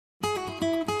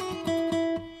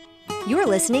You're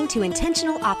listening to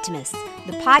Intentional Optimists,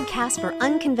 the podcast for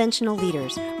unconventional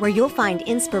leaders, where you'll find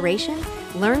inspiration,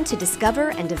 learn to discover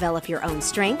and develop your own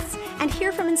strengths, and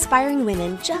hear from inspiring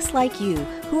women just like you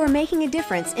who are making a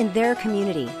difference in their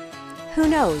community. Who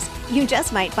knows, you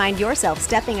just might find yourself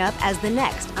stepping up as the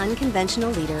next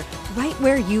unconventional leader right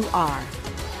where you are.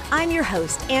 I'm your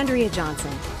host, Andrea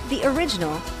Johnson, the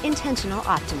original Intentional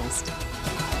Optimist.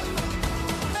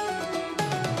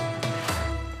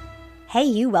 Hey,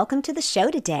 you, welcome to the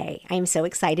show today. I am so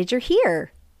excited you're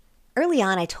here. Early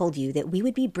on, I told you that we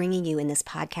would be bringing you in this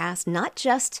podcast not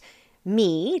just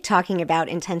me talking about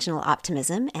intentional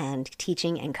optimism and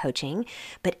teaching and coaching,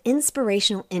 but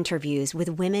inspirational interviews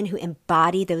with women who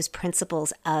embody those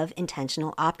principles of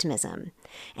intentional optimism.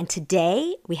 And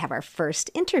today we have our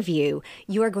first interview.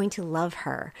 You are going to love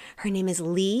her. Her name is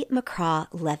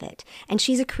McCraw-Leavitt, and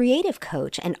she's a creative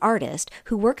coach and artist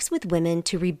who works with women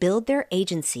to rebuild their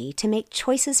agency to make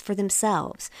choices for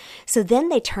themselves. So then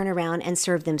they turn around and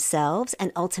serve themselves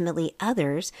and ultimately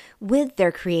others with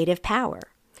their creative power.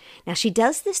 Now, she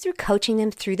does this through coaching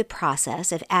them through the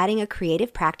process of adding a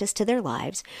creative practice to their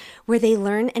lives where they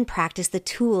learn and practice the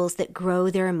tools that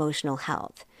grow their emotional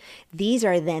health. These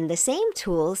are then the same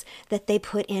tools that they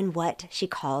put in what she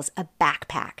calls a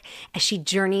backpack as she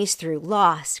journeys through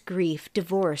loss, grief,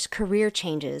 divorce, career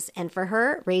changes, and for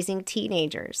her, raising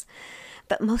teenagers.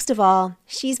 But most of all,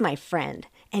 she's my friend,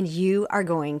 and you are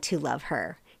going to love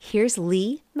her. Here's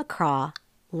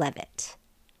McCraw-Leavitt.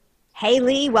 Hey,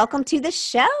 Lee, welcome to the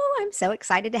show. I'm so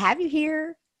excited to have you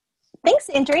here. Thanks,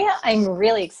 Andrea. I'm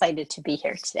really excited to be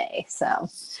here today. So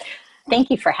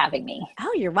thank you for having me.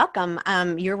 Oh, you're welcome.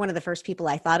 You're one of the first people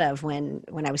I thought of when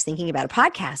I was thinking about a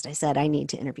podcast. I said, I need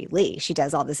to interview Lee. She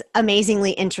does all this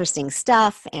amazingly interesting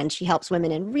stuff, and she helps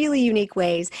women in really unique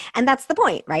ways. And that's the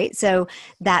point, right? So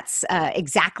that's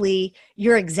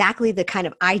you're exactly the kind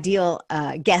of ideal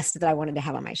guest that I wanted to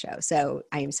have on my show. So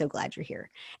I am so glad you're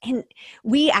here. And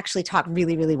we actually talk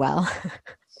really, really well.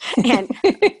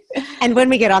 And when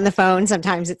we get on the phone,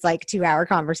 sometimes it's like 2-hour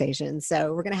conversations.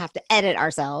 So we're going to have to edit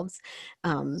ourselves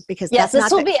because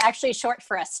this will be actually short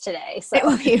for us today. So it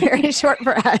will be very short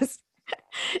for us.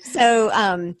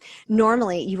 So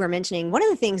normally you were mentioning one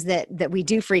of the things that we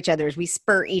do for each other is we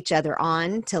spur each other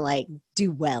on to like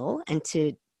do well and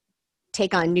to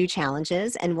take on new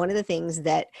challenges. And one of the things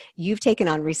that you've taken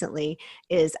on recently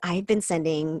is I've been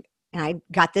sending, and I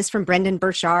got this from Brendan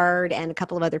Burchard and a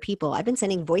couple of other people. I've been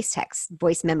sending voice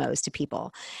memos to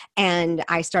people. And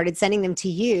I started sending them to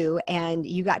you, and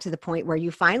you got to the point where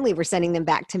you finally were sending them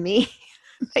back to me.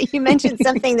 You mentioned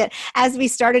something that as we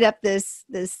started up this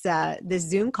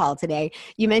Zoom call today,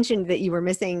 you mentioned that you were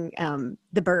missing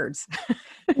the birds.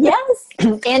 Yes.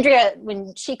 Andrea,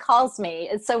 when she calls me,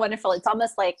 it's so wonderful. It's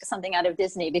almost like something out of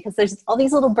Disney because there's all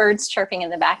these little birds chirping in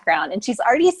the background and she's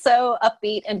already so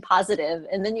upbeat and positive.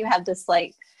 And then you have this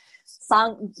like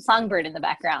songbird in the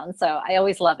background. So I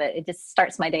always love it. It just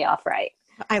starts my day off right.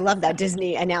 I love that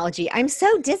Disney analogy. I'm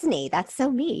so Disney. That's so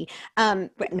me.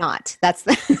 But not. That's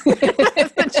the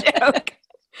joke.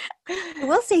 I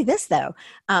will say this, though.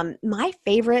 My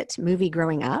favorite movie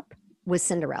growing up was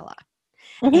Cinderella.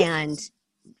 Mm-hmm. And,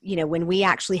 when we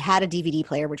actually had a DVD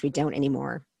player, which we don't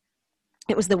anymore,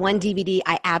 it was the one DVD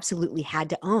I absolutely had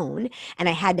to own, and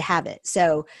I had to have it.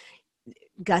 So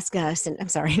Gus, and I'm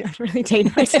sorry, I'm really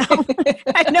dating myself.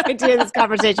 I had no idea this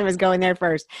conversation was going there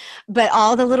first. But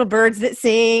all the little birds that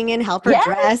sing and help her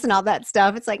dress and all that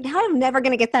stuff, it's like, now I'm never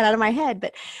going to get that out of my head.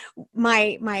 But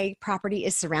my property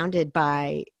is surrounded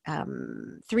by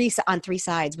on three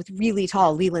sides with really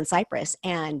tall Leland cypress.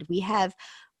 And we have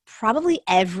probably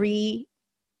every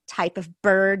type of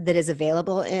bird that is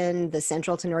available in the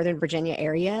central to northern Virginia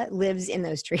area lives in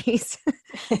those trees.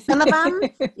 Some of them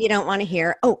you don't want to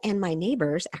hear. Oh, and my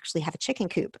neighbors actually have a chicken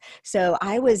coop. So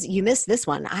you missed this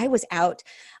one. I was out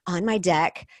on my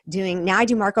deck now I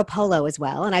do Marco Polo as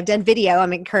well. And I've done video.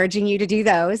 I'm encouraging you to do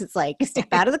those. It's like step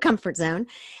out of the comfort zone.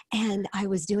 And I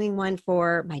was doing one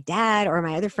for my dad or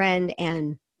my other friend,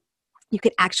 and you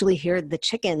could actually hear the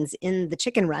chickens in the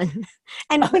chicken run.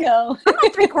 And oh, no. I'm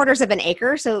like 3/4 of an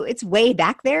acre, so it's way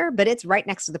back there, but it's right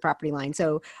next to the property line.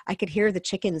 So I could hear the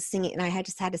chickens singing, and I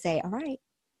just had to say, all right,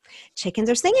 chickens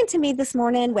are singing to me this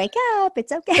morning. Wake up.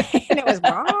 It's okay. And it was,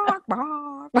 bark,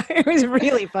 bark. It was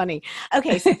really funny.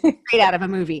 Okay, so straight out of a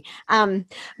movie.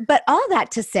 But all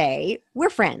that to say, we're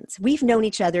friends. We've known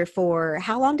each other for,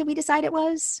 how long did we decide it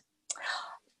was?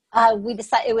 We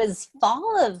decided it was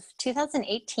fall of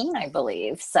 2018, I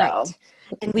believe. So, right.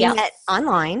 And we met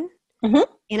online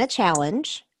in a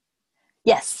challenge.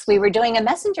 Yes, we were doing a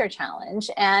messenger challenge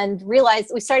and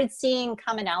realized we started seeing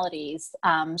commonalities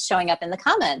showing up in the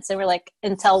comments. And we're like,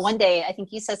 until one day, I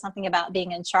think you said something about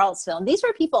being in Charlottesville. And these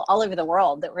were people all over the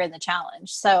world that were in the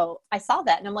challenge. So I saw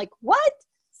that and I'm like, what?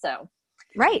 So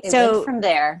Right. it So went from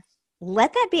there.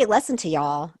 let that be a lesson to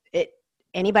y'all.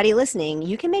 Anybody listening,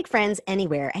 you can make friends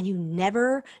anywhere, and you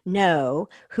never know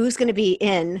who's going to be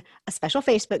in a special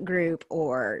Facebook group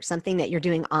or something that you're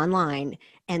doing online,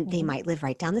 and they might live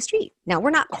right down the street. Now,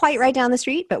 we're not quite right down the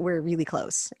street, but we're really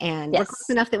close, and we're close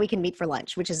enough that we can meet for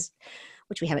lunch, which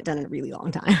we haven't done in a really long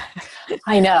time.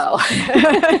 I know.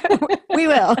 We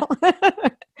will.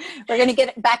 We're going to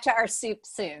get back to our soup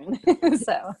soon.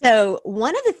 So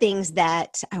one of the things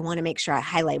that I want to make sure I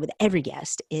highlight with every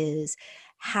guest is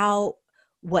how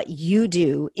what you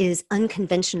do is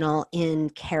unconventional in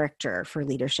character for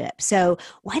leadership. So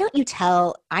why don't you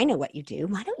I know what you do.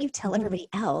 Why don't you tell everybody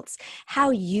else how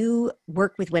you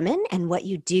work with women and what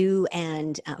you do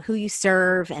and who you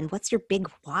serve and what's your big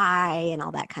why and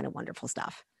all that kind of wonderful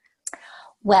stuff?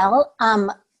 Well,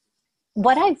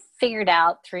 what I've figured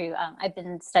out through, I've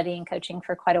been studying coaching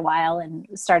for quite a while and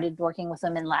started working with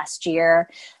women last year,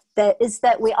 that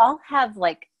we all have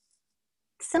like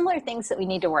similar things that we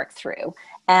need to work through.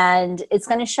 And it's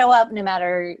going to show up no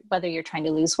matter whether you're trying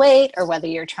to lose weight or whether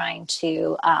you're trying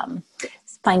to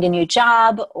find a new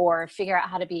job or figure out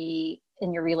how to be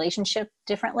in your relationship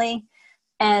differently.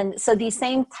 And so these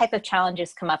same type of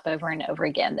challenges come up over and over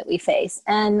again that we face.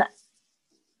 And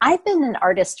I've been an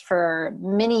artist for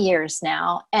many years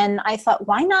now. And I thought,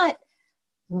 why not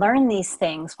learn these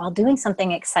things while doing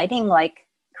something exciting like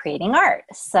creating art?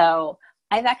 So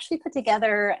I've actually put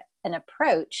together an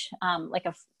approach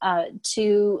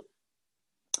to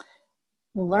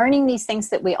learning these things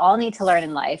that we all need to learn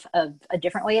in life, of a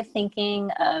different way of thinking,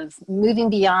 of moving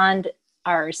beyond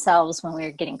ourselves when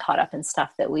we're getting caught up in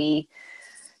stuff that's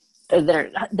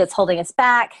holding us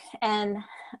back. And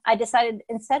I decided,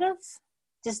 instead of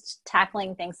just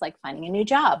tackling things like finding a new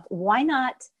job, why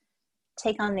not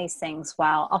take on these things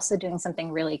while also doing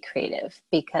something really creative?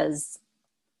 Because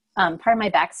part of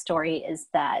my backstory is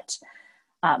that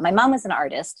my mom was an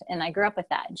artist and I grew up with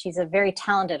that. And she's a very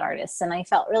talented artist. And I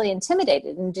felt really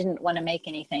intimidated and didn't want to make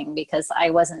anything because I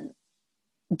wasn't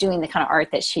doing the kind of art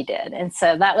that she did. And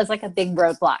so that was like a big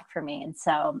roadblock for me. And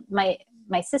so my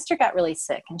sister got really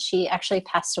sick and she actually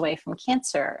passed away from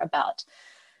cancer about,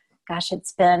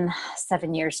 it's been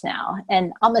 7 years now,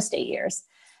 and almost 8 years.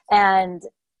 And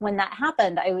when that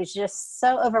happened, I was just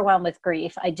so overwhelmed with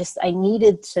grief. I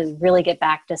needed to really get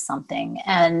back to something.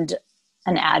 And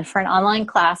an ad for an online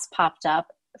class popped up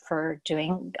for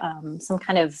doing some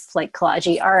kind of like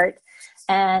collage art.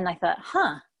 And I thought,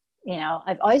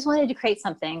 I've always wanted to create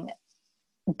something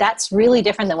that's really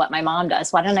different than what my mom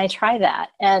does. Why don't I try that?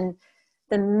 And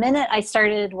the minute I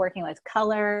started working with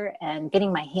color and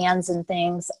getting my hands in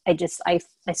things, I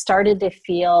started to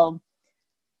feel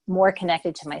more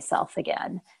connected to myself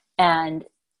again. And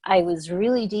I was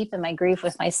really deep in my grief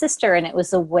with my sister, and it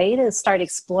was a way to start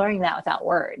exploring that without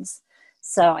words.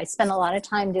 So I spent a lot of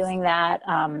time doing that,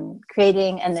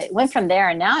 creating, and it went from there.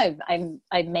 And now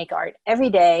I make art every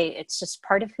day. It's just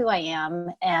part of who I am.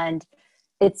 And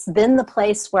it's been the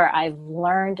place where I've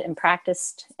learned and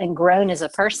practiced and grown as a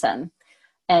person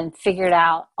and figured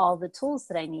out all the tools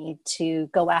that I need to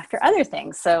go after other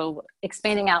things. So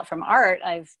expanding out from art,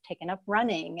 I've taken up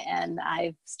running and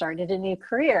I've started a new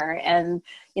career. And,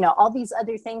 all these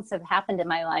other things have happened in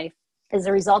my life as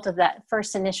a result of that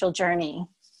first initial journey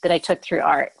that I took through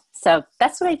art. So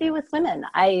that's what I do with women.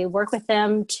 I work with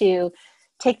them to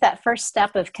take that first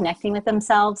step of connecting with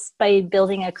themselves by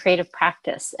building a creative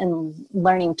practice and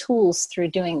learning tools through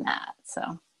doing that. So.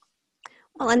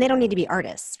 Well, and they don't need to be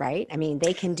artists, right? I mean,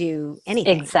 they can do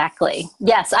anything. Exactly.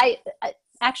 Yes. I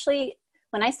actually,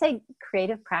 when I say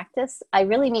creative practice, I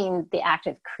really mean the act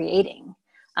of creating.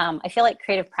 I feel like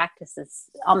creative practice is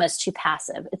almost too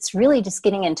passive. It's really just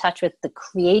getting in touch with the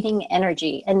creating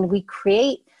energy. And we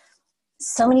create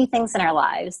so many things in our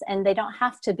lives, and they don't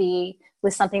have to be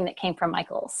with something that came from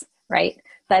Michael's, right?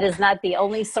 That is not the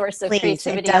only source of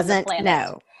creativity on the planet.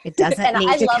 No, it doesn't and need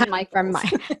I to love come Michael's. from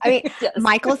Yes.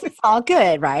 Michael's is all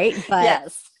good, right? But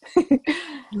yes.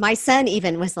 My son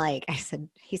even was like,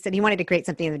 he said he wanted to create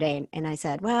something the other day. And I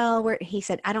said, well, he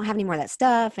said, I don't have any more of that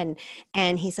stuff.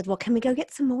 And he said, well, can we go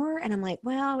get some more? And I'm like,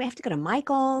 well, we have to go to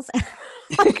Michael's.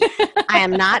 I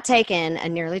am not taking a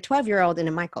nearly 12-year-old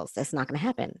into Michael's. That's not going to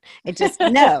happen. It just,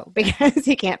 no, because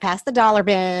he can't pass the dollar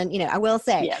bin. I will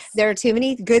say there are too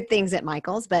many good things at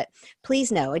Michael's, but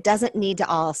please know it doesn't need to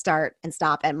all start and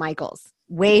stop at Michael's.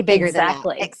 Way bigger than that.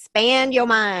 Expand your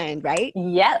mind, right?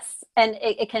 Yes. And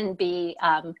it can be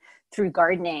through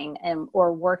gardening and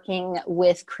or working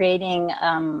with creating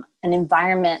an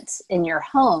environment in your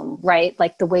home, right?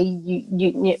 Like the way you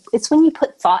it's when you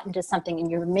put thought into something and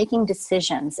you're making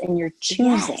decisions and you're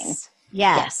choosing.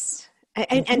 Yes.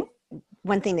 And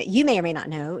one thing that you may or may not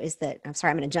know is that, I'm sorry,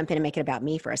 I'm going to jump in and make it about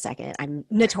me for a second. I'm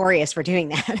notorious for doing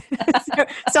that.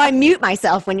 so I mute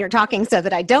myself when you're talking so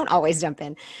that I don't always jump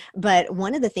in. But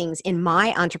one of the things in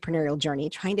my entrepreneurial journey,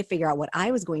 trying to figure out what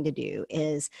I was going to do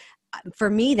is, for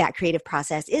me, that creative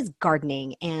process is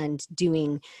gardening and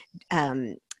doing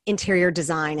interior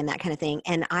design and that kind of thing.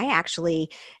 And I actually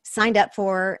signed up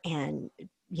for and,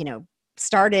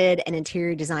 started an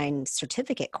interior design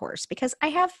certificate course because I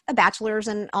have a bachelor's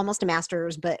and almost a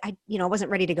master's, but I wasn't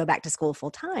ready to go back to school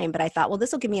full time. But I thought, well,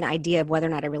 this will give me an idea of whether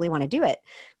or not I really want to do it.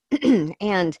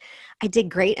 And I did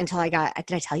great until did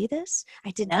I tell you this?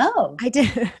 No. I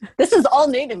did. This is all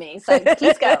new to me. So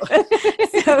please go.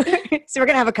 so we're going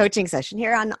to have a coaching session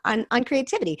here on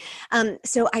creativity.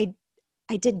 So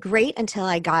I did great until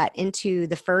I got into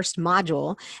the first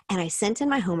module and I sent in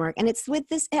my homework, and it's with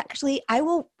this, actually, I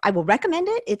will recommend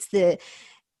it. It's the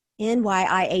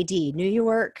NYIAD, New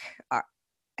York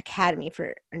Academy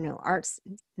for Arts.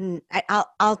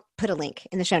 I'll put a link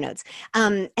in the show notes.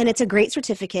 And it's a great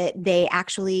certificate. They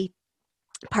actually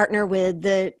partner with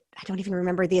I don't even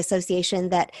remember the association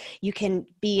that you can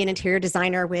be an interior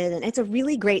designer with. And it's a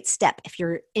really great step if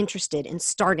you're interested in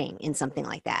starting in something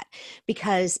like that,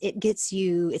 because it gets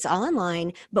you, it's all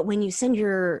online, but when you send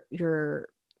your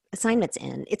assignments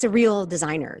in, it's a real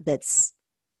designer that's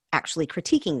actually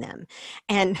critiquing them.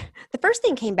 And the first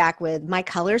thing came back with my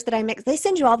colors that I mix. They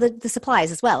send you all the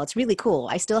supplies as well. It's really cool.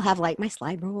 I still have like my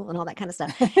slide rule and all that kind of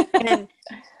stuff.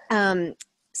 And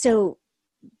so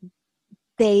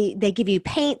they give you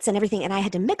paints and everything, and I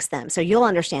had to mix them. So you'll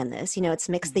understand this. It's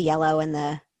mix the yellow and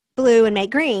the blue and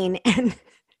make green. And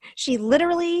she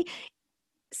literally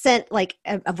sent like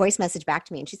a voice message back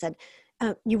to me, and she said,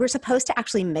 you were supposed to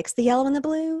actually mix the yellow and the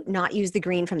blue, not use the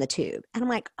green from the tube. And I'm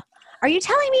like, are you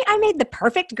telling me I made the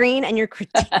perfect green and you're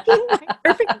critiquing my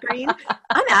perfect green?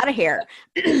 I'm out of here.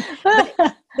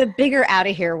 But the bigger out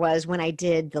of here was when I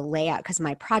did the layout, because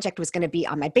my project was going to be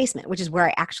on my basement, which is where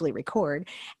I actually record.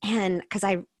 And because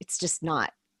it's just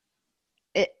not,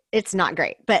 it's not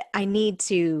great, but I need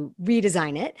to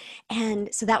redesign it.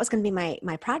 And so that was going to be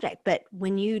my project. But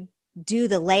when you do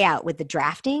the layout with the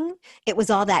drafting, it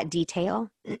was all that detail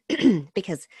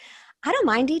because I don't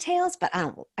mind details, but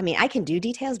I can do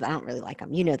details, but I don't really like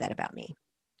them. You know that about me.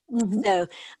 Mm-hmm.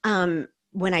 So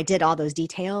when I did all those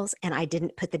details and I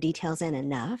didn't put the details in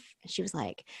enough, she was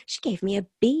like, she gave me a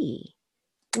B.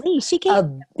 Lee, she gave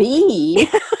a B?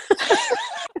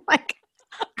 Like,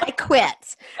 I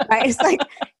quit, right? It's like,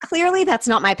 clearly that's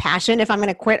not my passion if I'm going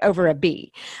to quit over a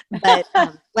B. But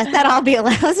let that all be a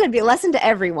lesson to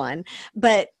everyone.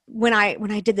 But when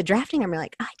I did the drafting, I'm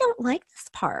like, I don't like this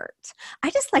part. I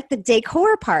just like the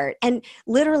decor part. And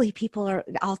literally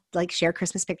I'll like share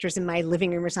Christmas pictures in my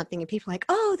living room or something, and people are like,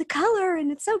 oh, the color, and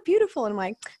it's so beautiful. And I'm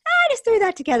like, I just threw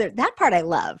that together. That part I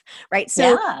love, right?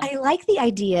 So yeah. I like the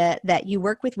idea that you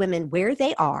work with women where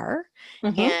they are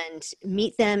and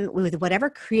meet them with whatever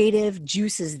creative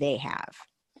juices they have.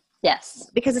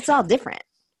 Yes. Because it's all different.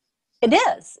 It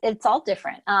is. It's all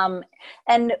different.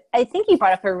 And I think you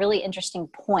brought up a really interesting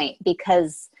point,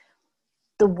 because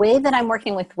the way that I'm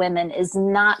working with women is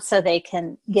not so they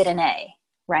can get an A,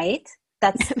 right?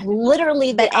 That's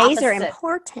literally the opposite. A's are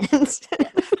important.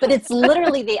 But it's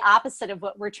literally the opposite of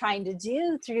what we're trying to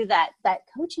do through that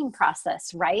coaching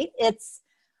process, right? It's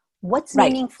what's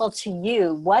meaningful to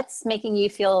you, what's making you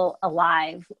feel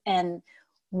alive, and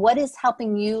what is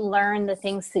helping you learn the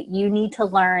things that you need to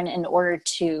learn in order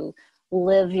to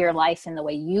live your life in the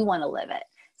way you want to live it.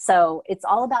 So it's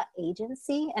all about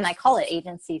agency, and I call it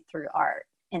agency through art.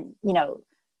 And,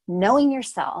 knowing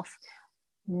yourself,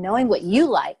 knowing what you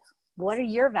like, what are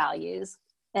your values,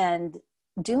 and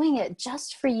doing it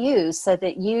just for you so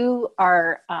that you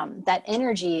are, that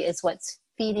energy is what's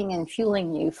feeding and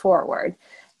fueling you forward.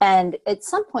 And at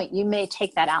some point you may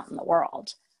take that out in the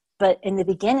world. But in the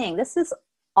beginning, this is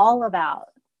all about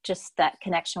just that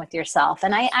connection with yourself.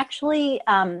 And I actually,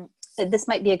 this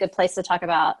might be a good place to talk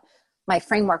about my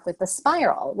framework with the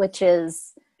spiral, which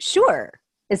is... Sure.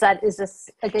 Is this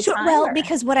a good time? Well,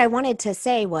 because what I wanted to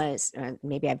say was,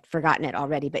 maybe I've forgotten it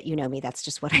already, but you know me, that's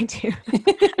just what I do.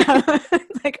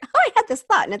 Like, I had this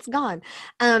thought and it's gone.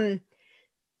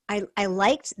 I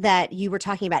liked that you were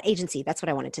talking about agency. That's what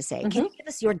I wanted to say. Can you give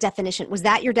us your definition? Was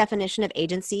that your definition of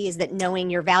agency? Is that knowing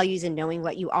your values and knowing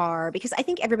what you are? Because I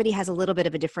think everybody has a little bit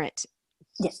of a different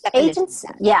definition. Agency.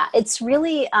 Yeah, it's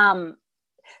really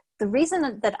the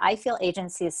reason that I feel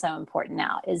agency is so important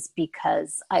now is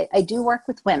because I do work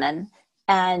with women,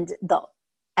 and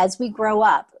as we grow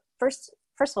up, first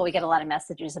of all, we get a lot of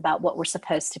messages about what we're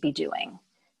supposed to be doing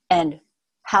and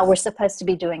how we're supposed to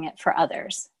be doing it for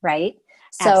others, right?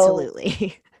 So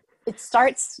Absolutely. it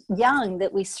starts young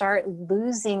that we start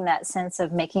losing that sense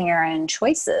of making our own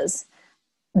choices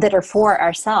that are for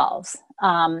ourselves.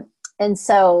 And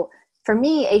so for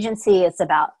me, agency is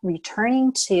about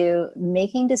returning to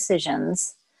making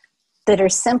decisions that are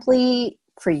simply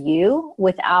for you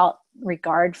without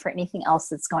regard for anything else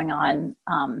that's going on,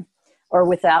 or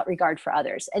without regard for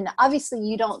others. And obviously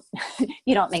you don't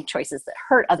make choices that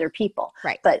hurt other people.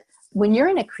 Right. But when you're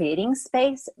in a creating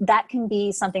space, that can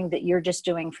be something that you're just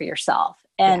doing for yourself.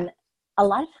 And a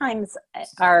lot of times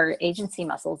our agency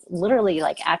muscles literally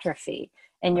like atrophy,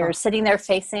 and you're sitting there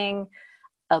facing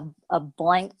a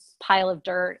blank pile of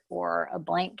dirt or a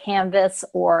blank canvas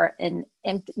or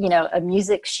a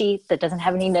music sheet that doesn't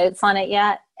have any notes on it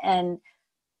yet. And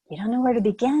you don't know where to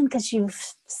begin because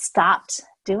you've stopped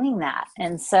doing that.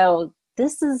 And so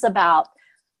this is about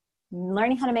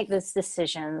learning how to make those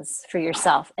decisions for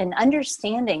yourself and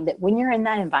understanding that when you're in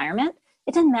that environment,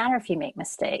 it doesn't matter if you make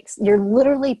mistakes. You're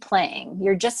literally playing.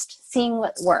 You're just seeing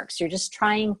what works. You're just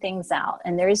trying things out,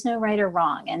 and there is no right or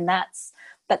wrong. And that's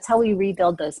how we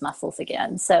rebuild those muscles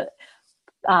again. So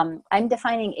I'm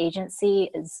defining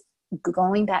agency as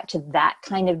going back to that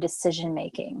kind of decision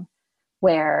making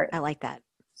where I like that.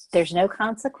 There's no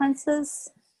consequences,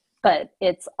 but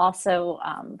it's also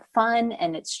fun,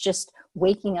 and it's just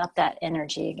waking up that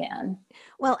energy again.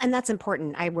 Well, and that's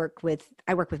important. I work with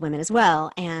women as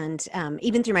well, and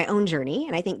even through my own journey.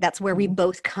 And I think that's where we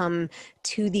both come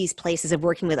to these places of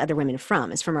working with other women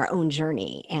is from our own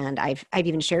journey. And I've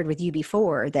even shared with you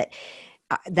before that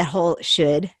that whole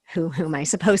who am I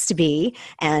supposed to be?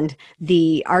 And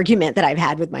the argument that I've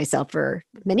had with myself for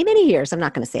many, many years, I'm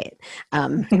not going to say it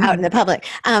out in the public.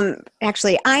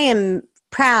 Actually, I am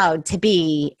proud to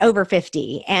be over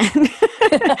 50, and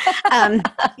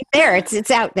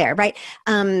it's out there, right?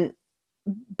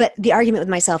 But the argument with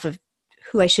myself of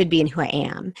who I should be and who I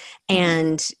am,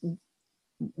 and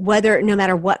no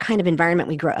matter what kind of environment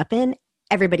we grow up in,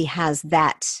 everybody has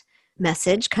that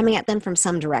message coming at them from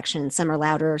some direction. Some are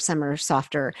louder, some are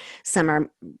softer, some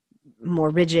are more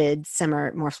rigid, some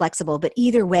are more flexible, but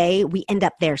either way, we end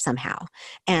up there somehow.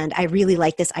 And I really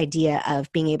like this idea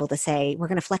of being able to say, we're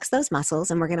going to flex those muscles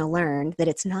and we're going to learn that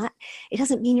it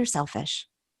doesn't mean you're selfish.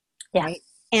 Yeah. Right?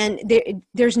 And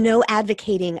there's no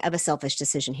advocating of a selfish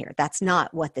decision here. That's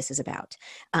not what this is about.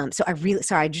 So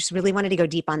I just really wanted to go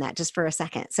deep on that just for a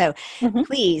second. So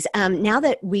please, now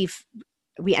that we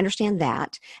understand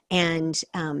that, and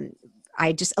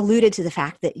I just alluded to the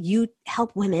fact that you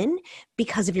help women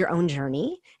because of your own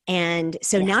journey. And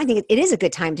so now I think it is a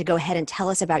good time to go ahead and tell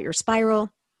us about your spiral.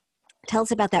 Tell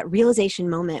us about that realization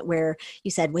moment where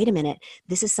you said, wait a minute,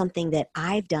 this is something that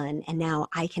I've done and now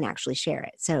I can actually share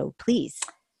it. So please.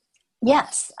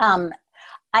 Yes.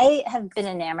 I have been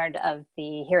enamored of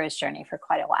the hero's journey for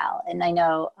quite a while. And I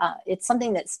know it's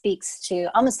something that speaks to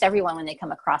almost everyone when they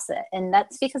come across it. And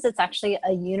that's because it's actually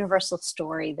a universal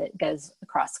story that goes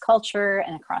across culture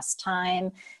and across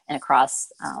time and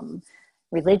across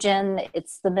religion.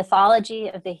 It's the mythology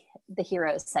of the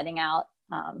heroes setting out,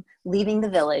 leaving the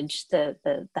village,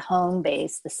 the home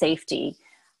base, the safety,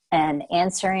 and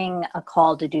answering a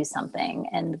call to do something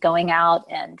and going out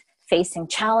and facing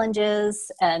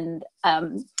challenges. And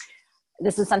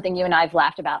this is something you and I have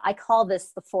laughed about. I call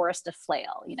this the forest of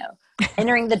flail,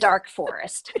 entering the dark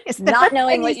forest, not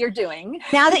knowing what you're doing.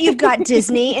 Now that you've got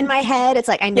Disney in my head, it's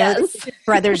like, I know this is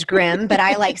Brothers Grimm, but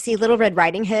I see Little Red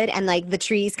Riding Hood and the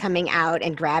trees coming out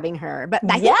and grabbing her. But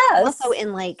I think also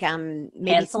in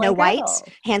maybe Hansel Snow White,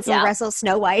 Gretel. Hansel,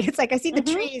 Snow White. It's like, I see the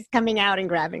trees coming out and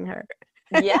grabbing her.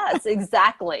 Yes,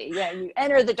 exactly. Yeah, you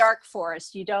enter the dark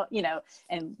forest, you don't,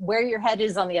 and where your head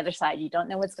is on the other side, you don't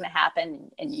know what's going to happen,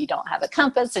 and you don't have a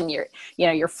compass, and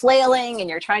you're flailing and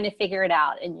you're trying to figure it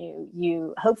out, and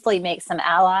you hopefully make some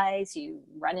allies, you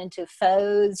run into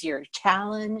foes, you're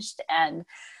challenged, and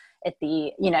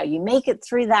you make it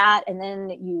through that, and then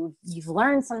you've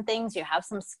learned some things, you have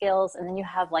some skills, and then you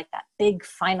have that big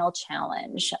final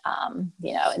challenge,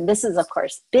 and this is of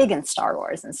course big in Star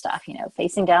Wars and stuff,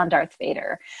 facing down Darth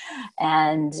Vader,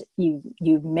 and you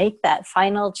make that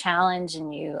final challenge,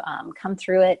 and you come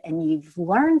through it, and you've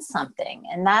learned something,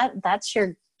 and that's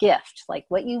your gift.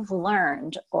 What you've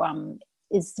learned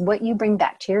is what you bring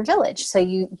back to your village. So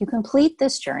you complete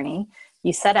this journey,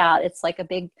 you set out. It's like a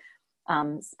big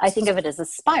I think of it as a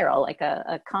spiral, like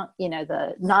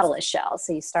the Nautilus shell.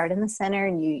 So you start in the center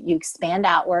and you expand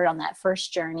outward on that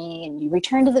first journey, and you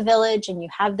return to the village, and you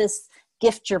have this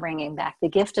gift you're bringing back, the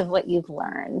gift of what you've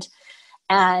learned.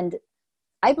 And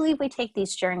I believe we take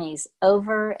these journeys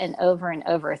over and over and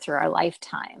over through our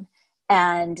lifetime.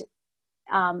 And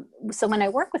so when I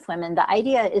work with women, the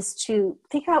idea is to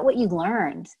figure out what you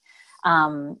learned.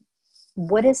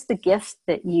 What is the gift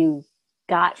that you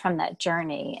got from that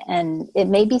journey? And it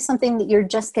may be something that you're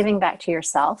just giving back to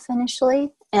yourself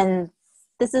initially. And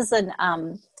this is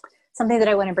something that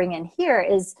I want to bring in here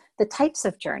is the types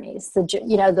of journeys.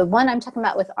 The one I'm talking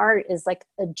about with art is like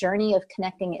a journey of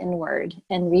connecting inward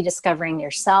and rediscovering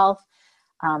yourself,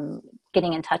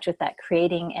 getting in touch with that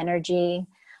creating energy.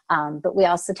 But we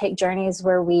also take journeys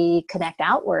where we connect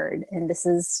outward. And this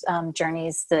is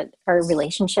journeys that are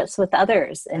relationships with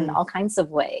others in all kinds of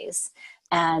ways.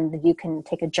 And you can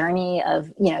take a journey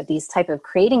of, these type of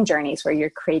creating journeys where you're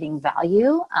creating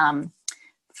value,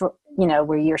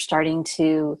 where you're starting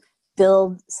to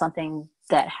build something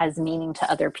that has meaning to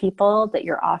other people that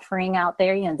you're offering out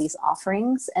there, these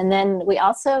offerings. And then we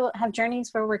also have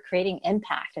journeys where we're creating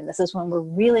impact. And this is when we're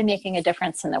really making a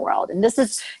difference in the world. And this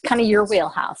is kind of your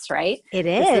wheelhouse, right? It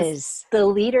This is the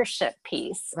leadership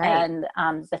piece, right. And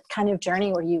the kind of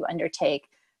journey where you undertake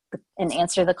and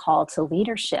answer the call to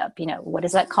leadership. What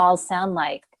does that call sound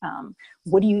like?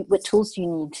 What tools do you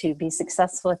need to be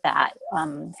successful with that?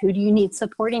 Who do you need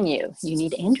supporting you? You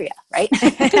need Andrea, right?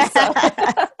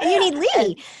 And you need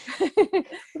Lee.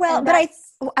 Well, but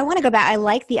I want to go back. I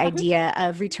like the idea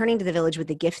of returning to the village with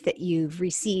the gift that you've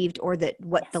received, or the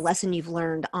lesson you've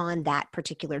learned on that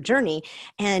particular journey.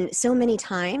 And so many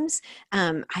times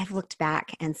I've looked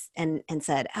back and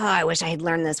said, oh, I wish I had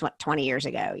learned this 20 years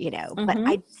ago, but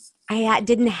I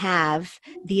didn't have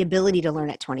the ability to learn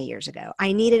it 20 years ago.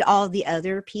 I needed all the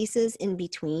other pieces in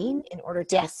between in order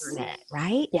to learn it,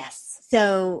 right? Yes.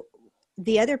 So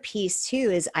the other piece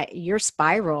too is your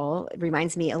spiral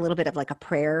reminds me a little bit of like a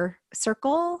prayer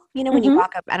circle. When you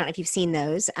walk up, I don't know if you've seen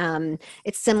those.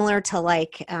 It's similar to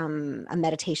like a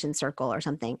meditation circle or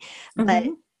something. But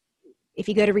if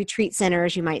you go to retreat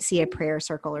centers, you might see a prayer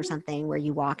circle or something where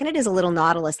you walk, and it is a little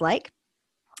Nautilus-like.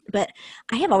 But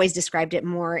I have always described it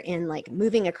more in like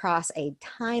moving across a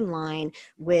timeline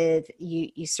with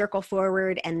you circle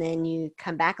forward and then you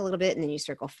come back a little bit and then you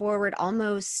circle forward,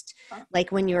 almost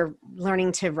like when you're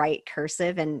learning to write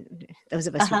cursive, and those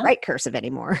of us who write cursive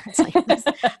anymore. It's like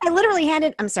I literally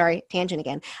I'm sorry, tangent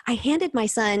again. I handed my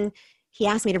son, he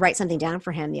asked me to write something down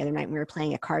for him the other night when we were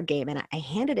playing a card game, and I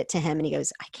handed it to him and he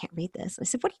goes, I can't read this. I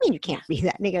said, what do you mean you can't read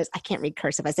that? And he goes, I can't read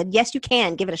cursive. I said, yes, you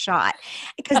can. Give it a shot.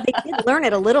 Because they did learn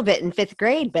it a little bit in fifth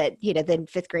grade, but then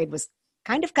fifth grade was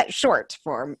kind of cut short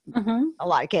for a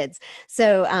lot of kids.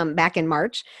 So back in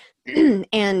March.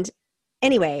 And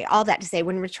anyway, all that to say,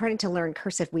 when we're trying to learn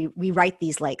cursive, we write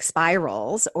these like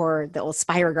spirals or the old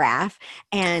spirograph,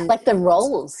 and like the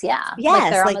rolls. Yeah. Yes.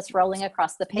 Like they're almost rolling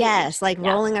across the page. Yes. Like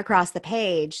rolling across the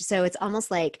page. So it's almost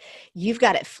like you've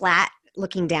got it flat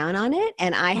looking down on it,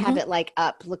 and I have it like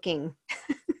up looking.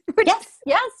 Yes.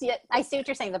 I see what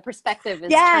you're saying. The perspective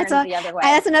is turned the other way.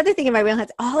 That's another thing in my wheelhouse.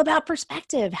 It's all about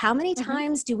perspective. How many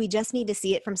times do we just need to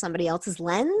see it from somebody else's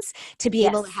lens to be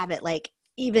able to have it like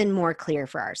even more clear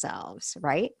for ourselves,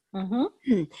 right?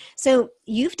 So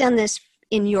you've done this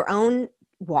in your own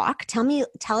walk.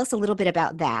 Tell us a little bit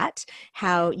about that,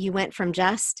 how you went from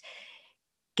just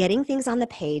getting things on the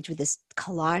page with this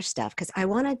collage stuff, because I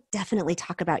want to definitely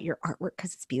talk about your artwork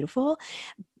because it's beautiful.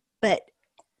 But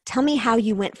tell me how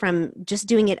you went from just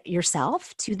doing it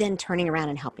yourself to then turning around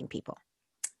and helping people.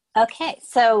 Okay,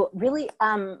 so really,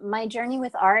 my journey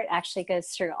with art actually goes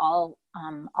through all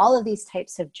of these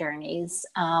types of journeys,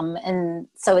 and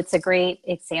so it's a great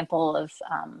example of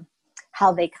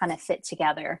how they kind of fit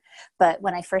together. But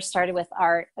when I first started with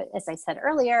art, as I said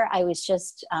earlier, I was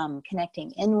just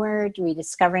connecting inward,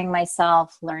 rediscovering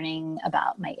myself, learning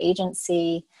about my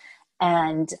agency.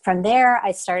 And from there,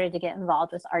 I started to get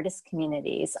involved with artist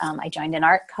communities. I joined an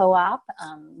art co-op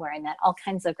where I met all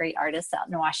kinds of great artists out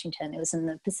in Washington. It was in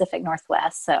the Pacific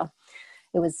Northwest. So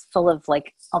it was full of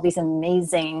like all these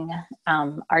amazing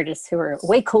artists who were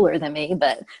way cooler than me,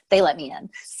 but they let me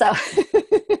in. So so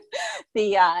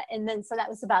that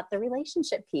was about the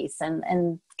relationship piece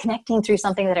and connecting through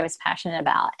something that I was passionate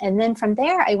about. And then from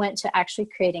there, I went to actually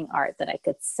creating art that I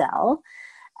could sell.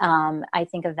 I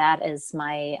think of that as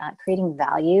my creating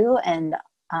value and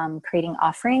creating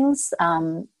offerings.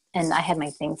 And I had my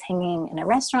things hanging in a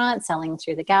restaurant, selling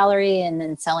through the gallery, and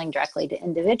then selling directly to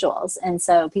individuals. And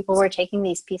so people were taking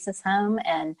these pieces home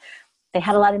and they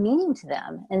had a lot of meaning to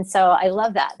them. And so I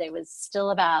love that. It was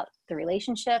still about the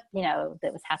relationship, you know,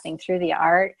 that was happening through the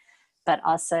art, but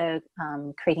also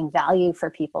creating value for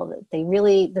people that they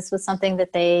really, this was something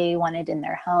that they wanted in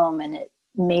their home, and it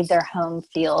made their home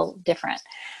feel different.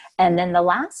 And then the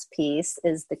last piece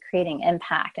is the creating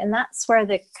impact. And that's where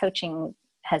the coaching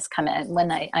has come in.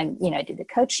 When I did the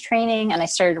coach training, and I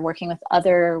started working with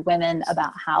other women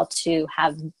about how to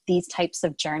have these types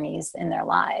of journeys in their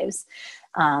lives,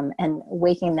 and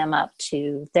waking them up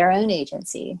to their own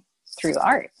agency through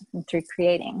art and through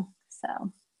creating.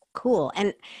 So cool.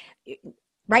 And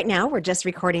right now we're just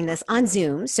recording this on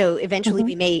Zoom. So eventually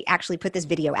we may actually put this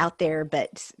video out there,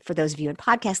 but for those of you in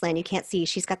podcast land, you can't see,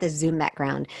 she's got this Zoom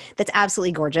background that's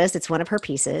absolutely gorgeous. It's one of her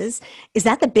pieces. Is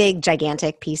that the big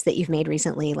gigantic piece that you've made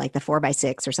recently, like the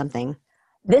 4x6 or something?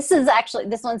 This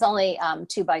one's only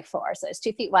 2x4. So it's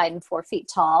 2 feet wide and 4 feet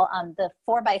tall. The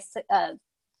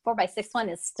 4x6 one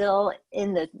is still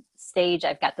in the stage.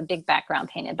 I've got the big background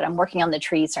painted, but I'm working on the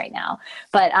trees right now.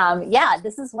 But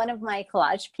this is one of my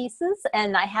collage pieces,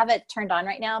 and I have it turned on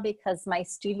right now because my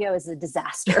studio is a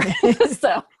disaster.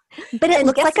 But it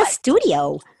looks like a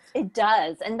studio. It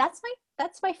does. And that's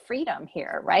my freedom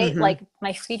here, right? Like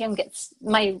my freedom gets,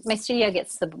 my studio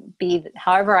gets to be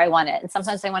however I want it. And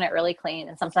sometimes I want it really clean,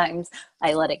 and sometimes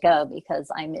I let it go because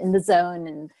I'm in the zone.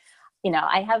 And, you know,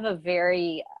 I have a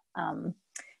very,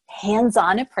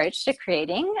 hands-on approach to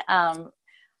creating. I'm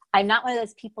not one of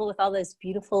those people with all those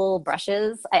beautiful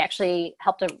brushes. I actually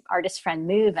helped an artist friend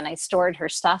move, and I stored her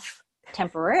stuff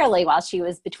temporarily while she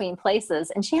was between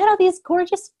places. And she had all these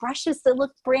gorgeous brushes that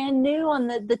looked brand new, and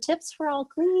the tips were all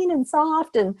clean and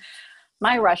soft. And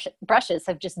my brushes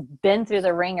have just been through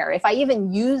the ringer, if I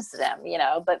even use them, you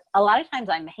know. But a lot of times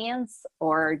I'm hands,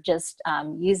 or just I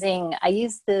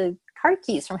use the card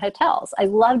keys from hotels. I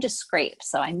love to scrape.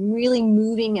 So I'm really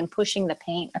moving and pushing the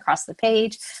paint across the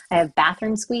page. I have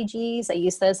bathroom squeegees. I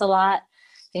use those a lot.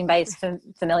 If anybody's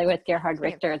familiar with Gerhard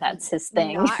Richter, that's his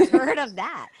thing. Not heard of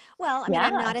that. Well, I mean, Yeah.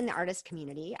 I'm not in the artist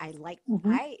community. I like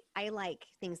I like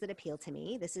things that appeal to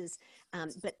me. This is,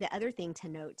 but the other thing to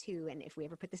note too, and if we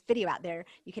ever put this video out there,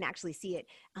 you can actually see it.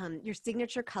 Your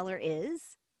signature color is?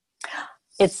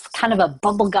 It's kind of a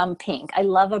bubblegum pink. I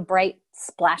love a bright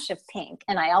splash of pink,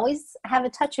 and I always have a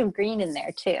touch of green in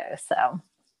there too. So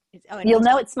you'll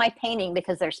know it's my painting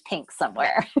because there's pink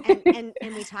somewhere. and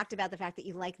we talked about the fact that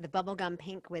you like the bubblegum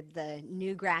pink with the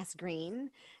new grass green.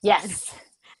 Yes.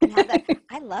 And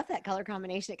I love that color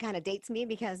combination. It kind of dates me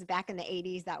because back in the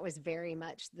 80s, that was very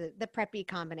much the preppy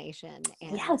combination.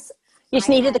 And yes. You just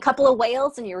needed a couple of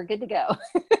whales and you were good to go.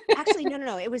 Actually,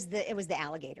 no. It was the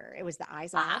alligator. It was the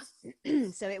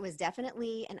Izod. So it was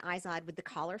definitely an Izod with the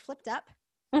collar flipped up.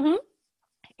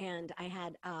 And I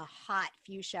had a hot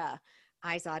fuchsia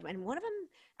Izod, and one of them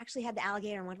actually had the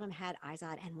alligator, and one of them had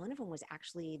Izod, and one of them was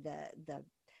actually the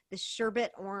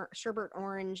sherbet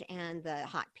orange and the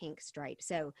hot pink stripe.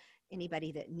 So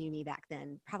anybody that knew me back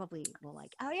then probably will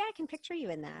like, oh yeah, I can picture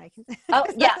you in that. I can. Oh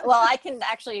yeah, well I can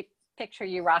actually picture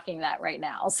you rocking that right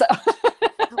now. So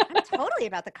I'm totally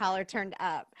about the collar turned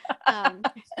up. And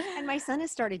my son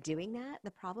has started doing that.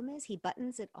 The problem is he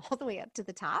buttons it all the way up to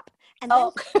the top and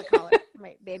then puts the collar.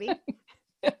 Right, baby.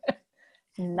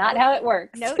 Not how it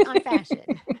works. Note on fashion.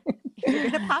 If you're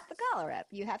going to pop the collar up,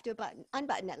 you have to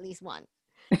unbutton at least one.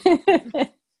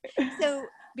 So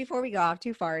before we go off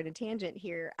too far in a tangent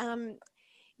here,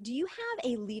 do you have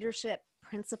a leadership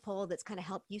principle that's kind of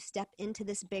helped you step into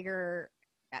this bigger,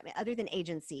 other than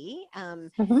agency,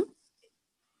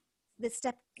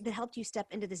 that helped you step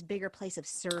into this bigger place of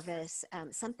service,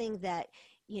 something that,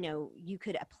 you know, you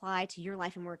could apply to your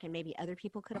life and work and maybe other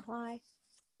people could apply?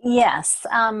 Yes.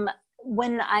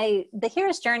 The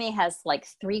hero's journey has like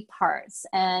 3 parts.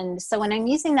 And so when I'm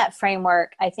using that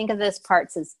framework, I think of those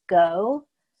parts as go,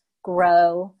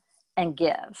 grow, and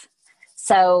give.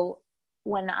 So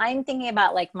when I'm thinking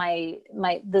about like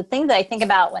the thing that I think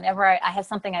about whenever I have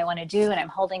something I want to do and I'm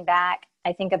holding back,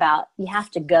 I think about you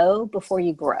have to go before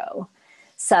you grow.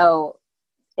 So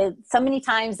so many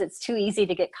times it's too easy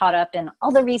to get caught up in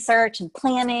all the research and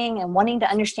planning and wanting to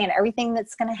understand everything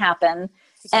that's going to happen.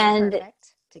 And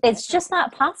it's just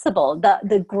not possible.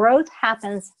 The growth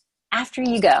happens after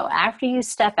you go, after you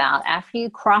step out, after you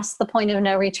cross the point of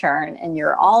no return and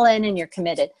you're all in and you're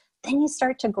committed. Then you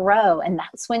start to grow, and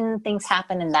that's when things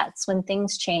happen, and that's when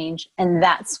things change, and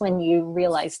that's when you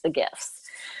realize the gifts.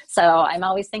 So I'm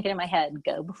always thinking in my head,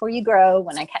 go before you grow,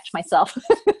 when I catch myself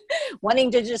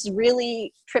wanting to just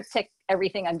really triptych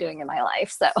everything I'm doing in my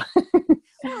life. So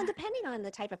well, depending on the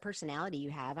type of personality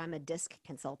you have, I'm a DISC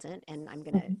consultant, and I'm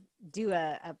going to do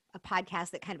a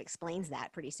podcast that kind of explains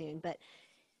that pretty soon. But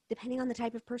depending on the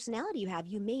type of personality you have,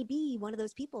 you may be one of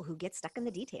those people who gets stuck in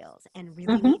the details and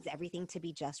really Mm-hmm. needs everything to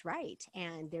be just right.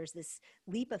 And there's this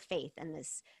leap of faith and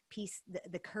this piece,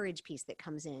 the courage piece that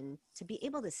comes in to be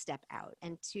able to step out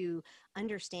and to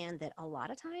understand that a lot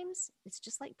of times it's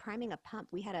just like priming a pump.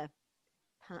 We had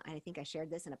I think I shared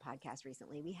this in a podcast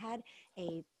recently. We had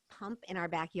a pump in our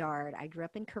backyard. I grew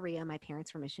up in Korea. My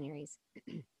parents were missionaries.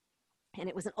 And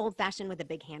it was an old fashioned with a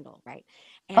big handle, right?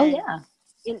 Oh And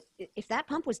yeah. if that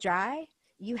pump was dry,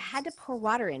 you had to pour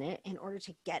water in it in order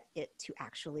to get it to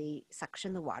actually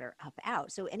suction the water up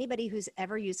out. So anybody who's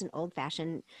ever used an old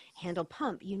fashioned handle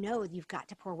pump, you know, you've got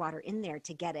to pour water in there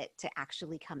to get it to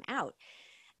actually come out.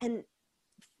 And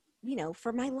you know,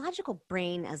 for my logical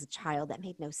brain as a child, that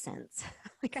made no sense.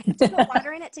 Like I have to put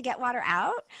water in it to get water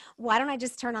out. Why don't I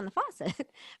just turn on the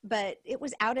faucet? But it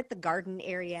was out at the garden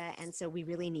area. And so we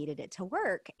really needed it to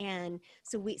work. And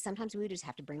so sometimes we would just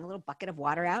have to bring a little bucket of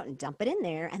water out and dump it in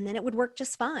there. And then it would work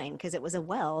just fine because it was a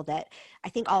well that I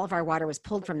think all of our water was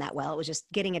pulled from that well. It was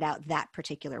just getting it out that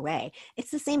particular way. It's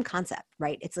the same concept,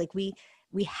 right? It's like we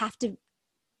have to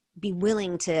be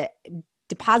willing to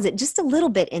deposit just a little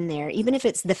bit in there, even if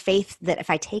it's the faith that if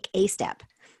I take a step,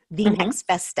 the next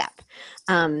best step.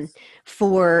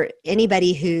 For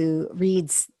anybody who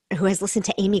has listened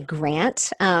to Amy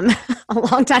Grant a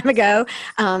long time ago,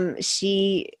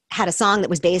 she had a song that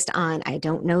was based on, I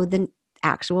don't know the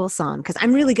actual song because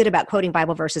I'm really good about quoting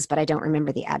Bible verses, but I don't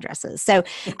remember the addresses. So,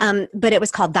 but it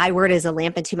was called "Thy Word is a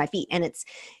Lamp unto My Feet," and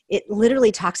it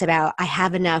literally talks about I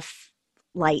have enough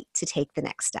light to take the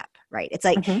next step, right? It's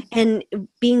like, and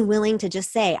being willing to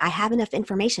just say, I have enough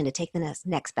information to take the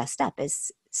next best step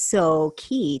is so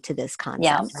key to this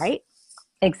concept, right?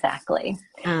 Exactly.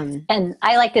 And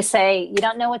I like to say, you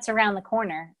don't know what's around the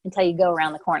corner until you go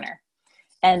around the corner.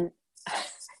 And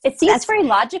it seems very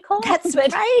logical. That's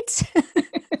right.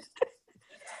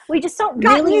 We just don't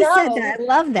really know. Said that. I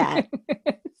love that.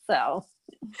 So,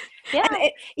 yeah.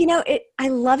 I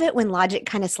love it when logic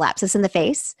kind of slaps us in the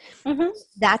face.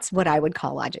 That's what I would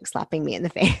call logic slapping me in the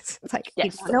face. It's like, you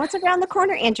don't know what's around the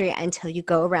corner, Andrea, until you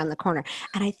go around the corner.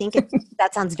 And I think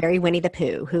that sounds very Winnie the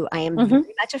Pooh, who I am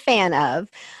very much a fan of.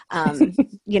 I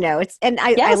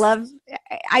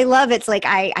love it's like,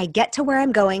 I get to where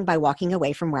I'm going by walking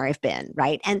away from where I've been.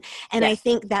 Right. And I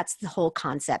think that's the whole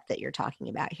concept that you're talking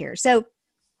about here. So,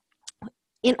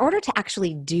 in order to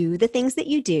actually do the things that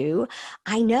you do,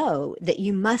 I know that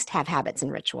you must have habits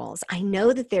and rituals. I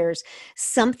know that there's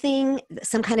some kind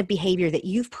of behavior that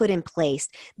you've put in place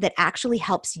that actually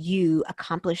helps you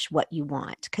accomplish what you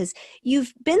want. Because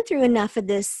you've been through enough of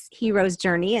this hero's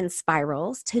journey and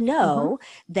spirals to know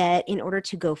that in order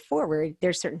to go forward,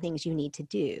 there's certain things you need to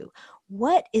do.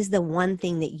 What is the one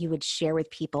thing that you would share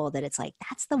with people that it's like,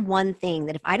 that's the one thing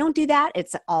that if I don't do that,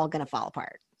 it's all going to fall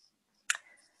apart?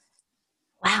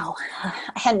 Wow. I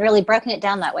hadn't really broken it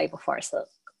down that way before. So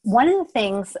one of the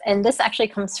things, and this actually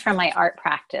comes from my art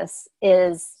practice,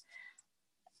 is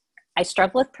I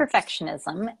struggle with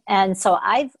perfectionism. And so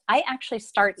I actually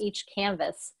start each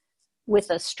canvas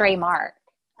with a stray mark.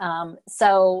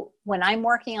 So when I'm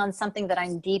working on something that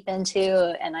I'm deep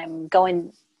into and I'm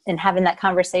going and having that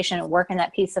conversation and working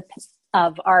that piece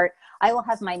of art, I will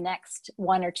have my next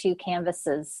one or two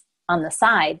canvases on the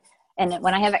side. And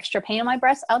when I have extra paint on my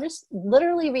breast, I'll just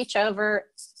literally reach over,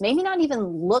 maybe not even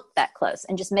look that close,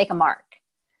 and just make a mark.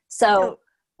 So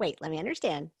wait, let me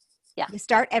understand. Yeah. You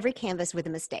start every canvas with a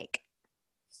mistake.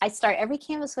 I start every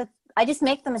canvas I just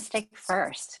make the mistake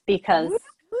first because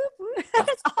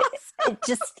that's awesome.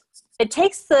 It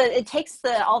takes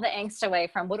all the angst away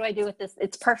from what do I do with this?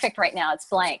 It's perfect right now. It's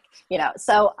blank,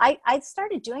 So I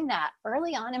started doing that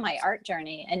early on in my art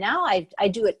journey. And now I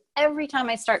do it every time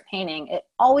I start painting. It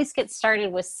always gets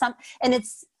started with and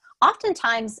it's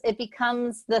oftentimes it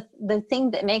becomes the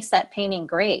thing that makes that painting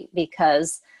great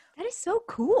because that is so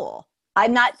cool.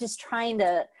 I'm not just trying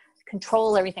to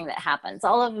control everything that happens.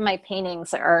 All of my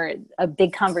paintings are a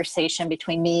big conversation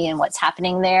between me and what's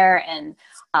happening there. And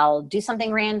I'll do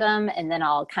something random and then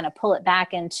I'll kind of pull it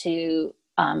back into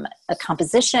a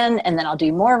composition, and then I'll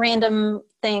do more random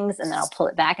things and then I'll pull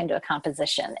it back into a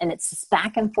composition. And it's this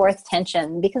back and forth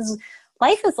tension because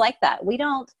life is like that. We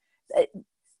don't,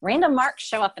 random marks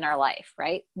show up in our life,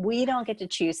 right? We don't get to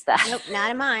choose that. Nope,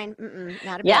 not in mine.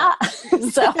 Not a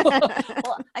bit. So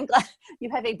well, I'm glad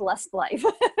you have a blessed life.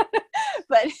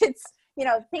 But it's,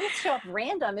 things show up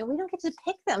random and we don't get to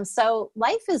pick them. So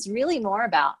life is really more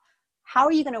about how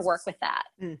are you going to work with that?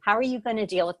 How are you going to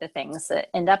deal with the things that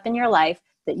end up in your life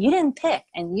that you didn't pick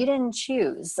and you didn't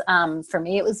choose? For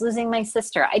me, it was losing my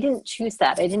sister. I didn't choose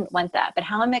that. I didn't want that. But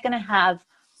how am I going to have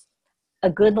a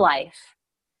good life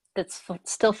that's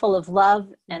still full of love,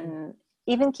 and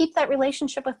even keep that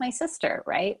relationship with my sister,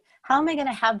 right? How am I going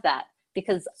to have that?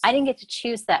 Because I didn't get to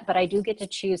choose that, but I do get to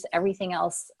choose everything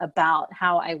else about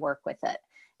how I work with it.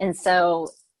 And so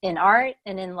in art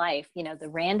and in life, you know, the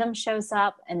random shows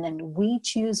up, and then we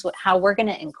choose how we're going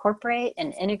to incorporate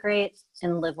and integrate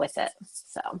and live with it.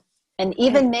 So, and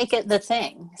even make it the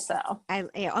thing. So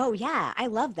oh yeah, I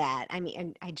love that. I mean,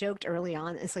 and I joked early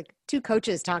on, it's like two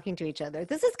coaches talking to each other.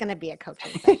 This is going to be a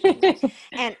coaching session.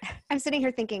 And I'm sitting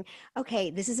here thinking, okay,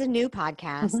 this is a new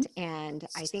podcast. And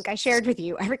I think I shared with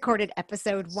you, I recorded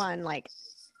episode 1, like,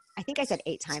 I think I said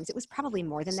 8 times. It was probably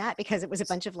more than that, because it was a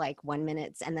bunch of like 1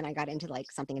 minutes, and then I got into like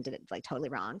something and did it like totally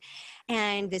wrong.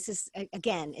 And this is,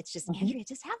 again, it's just, Andrea,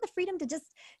 just have the freedom to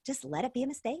just let it be a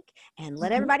mistake and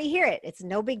let everybody hear it. It's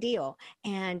no big deal,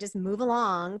 and just move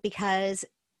along, because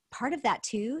part of that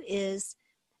too is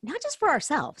not just for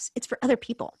ourselves, it's for other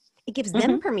people. It gives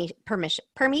them permission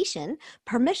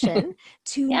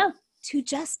to to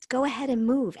just go ahead and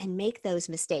move and make those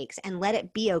mistakes and let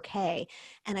it be okay.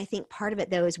 And I think part of it,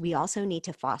 though, is we also need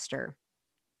to foster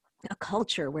a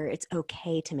culture where it's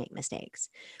okay to make mistakes,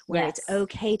 where it's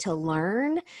okay to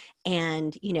learn.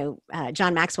 And, you know,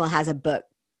 John Maxwell has a book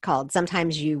called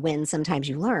Sometimes You Win, Sometimes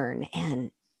You Learn.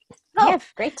 And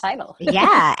great title.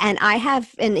 Yeah.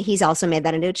 And he's also made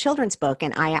that into a children's book.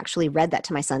 And I actually read that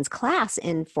to my son's class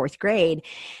in 4th grade.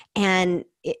 And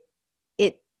it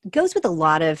goes with a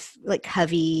lot of like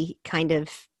Covey kind of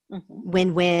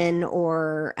win-win,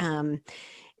 or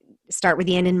start with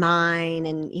the end in mind,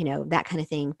 and, you know, that kind of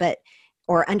thing. But,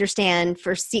 or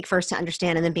seek first to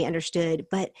understand and then be understood.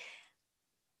 But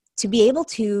to be able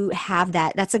to have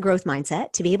that's a growth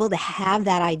mindset, to be able to have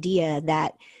that idea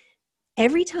that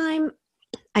every time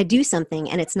I do something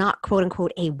and it's not quote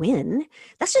unquote a win,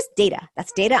 that's just data.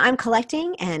 That's data I'm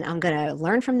collecting, and I'm going to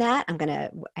learn from that. I'm going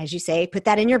to, as you say, put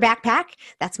that in your backpack.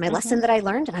 That's my lesson that I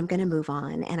learned, and I'm going to move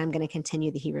on, and I'm going to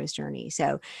continue the hero's journey.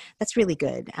 So that's really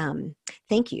good.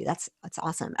 Thank you. That's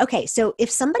awesome. Okay. So if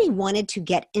somebody wanted to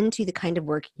get into the kind of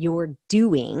work you're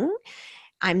doing,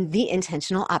 I'm the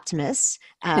intentional optimist.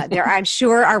 There, I'm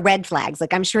sure, are red flags.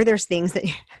 Like, I'm sure there's things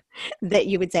that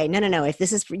you would say, no, if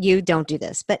this is for you, don't do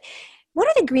this. But what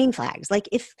are the green flags? Like,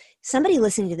 if somebody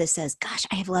listening to this says, gosh,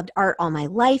 I have loved art all my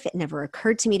life, it never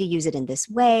occurred to me to use it in this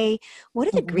way. What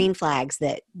are the green flags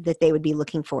that they would be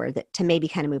looking for to maybe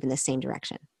kind of move in the same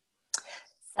direction?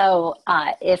 So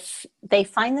if they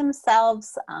find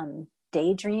themselves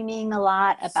daydreaming a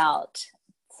lot about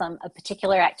a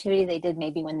particular activity they did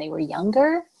maybe when they were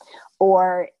younger,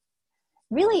 or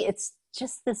really it's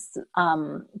just this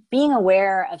being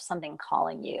aware of something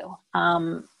calling you.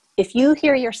 If you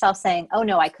hear yourself saying, oh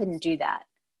no, I couldn't do that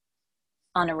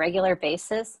on a regular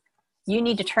basis, you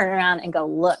need to turn around and go,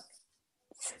 look,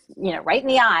 you know, right in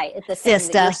the eye at the thing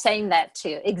that you're saying that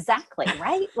to. Exactly.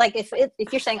 Right. Like if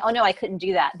you're saying, oh no, I couldn't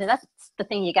do that, then that's the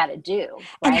thing you got to do.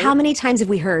 Right? And how many times have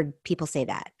we heard people say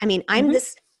that? I mean, I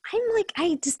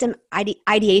just am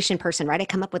ideation person, right? I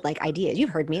come up with like ideas. You've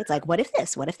heard me. It's like, what if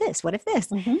this, what if this, what if this?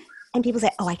 And people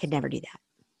say, oh, I could never do that.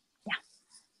 Yeah.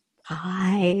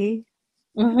 That's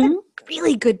a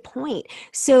really good point.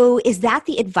 So is that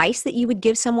the advice that you would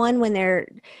give someone when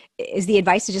is the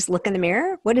advice to just look in the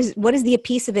mirror? What is the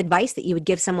piece of advice that you would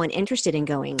give someone interested in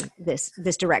going this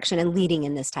direction and leading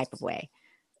in this type of way?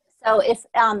 So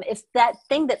if that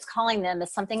thing that's calling them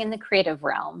is something in the creative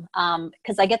realm,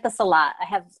 because I get this a lot. I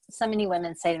have so many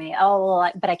women say to me, oh,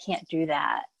 well, but I can't do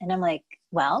that. And I'm like,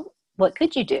 well, what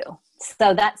could you do?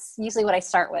 So that's usually what I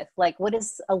start with. Like, what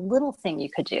is a little thing you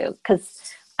could do? Because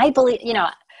I believe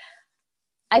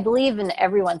in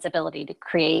everyone's ability to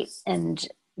create and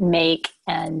make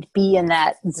and be in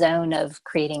that zone of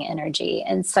creating energy.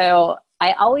 And so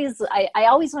I always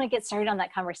want to get started on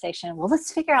that conversation. Well,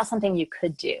 let's figure out something you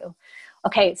could do.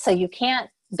 Okay, so you can't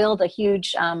build a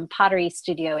huge pottery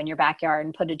studio in your backyard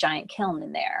and put a giant kiln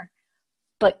in there,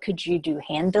 but could you do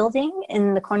hand building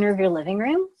in the corner of your living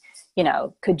room? You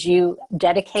know, could you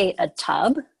dedicate a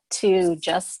tub to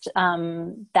just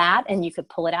that, and you could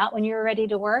pull it out when you were ready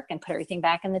to work and put everything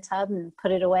back in the tub and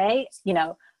put it away? You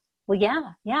know, well,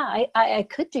 I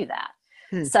could do that.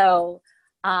 So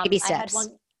Baby steps.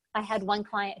 I had one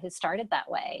client who started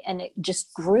that way, and it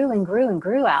just grew and grew and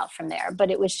grew out from there. But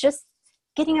it was just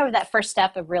getting over that first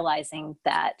step of realizing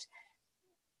that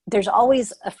there's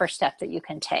always a first step that you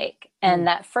can take. And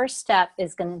that first step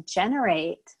is going to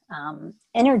generate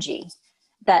energy,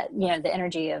 that, you know, the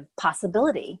energy of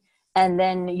possibility. And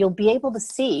then you'll be able to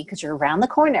see, because you're around the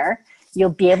corner, you'll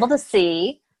be able to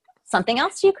see something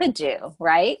else you could do.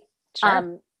 Right.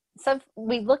 Sure. so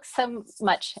we look so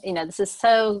much, this is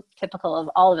so typical of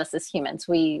all of us as humans.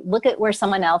 We look at where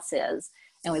someone else is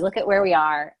and we look at where we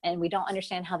are and we don't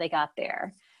understand how they got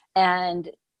there. And,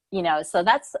 so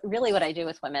that's really what I do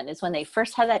with women is when they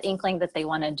first have that inkling that they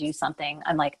want to do something,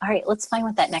 I'm like, all right, let's find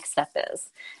what that next step is.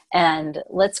 And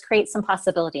let's create some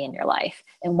possibility in your life.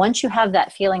 And once you have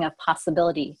that feeling of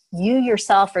possibility, you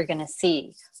yourself are going to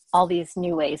see all these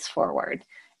new ways forward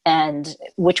and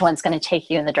which one's going to take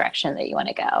you in the direction that you want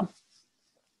to go.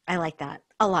 I like that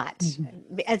a lot.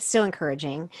 Mm-hmm. It's so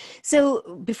encouraging.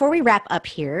 So before we wrap up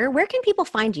here, where can people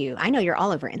find you? I know you're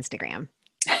all over Instagram.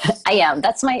 I am.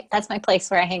 That's my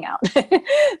place where I hang out.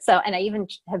 And I even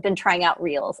have been trying out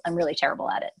Reels. I'm really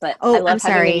terrible at it, but I love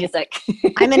having the music.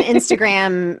 I'm an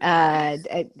Instagram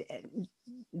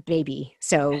baby.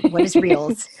 So what is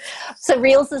Reels? So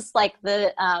Reels is like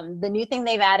the new thing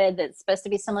they've added that's supposed to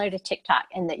be similar to TikTok,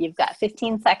 in that you've got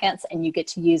 15 seconds and you get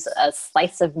to use a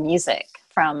slice of music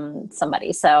from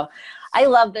somebody. So I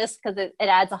love this because it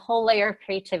adds a whole layer of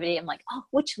creativity. I'm like, oh,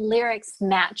 which lyrics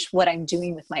match what I'm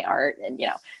doing with my art? And,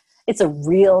 it's a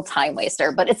real time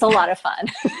waster, but it's a lot of fun.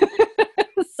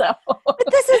 But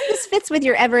this fits with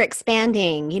your ever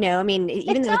expanding,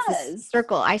 even though it's a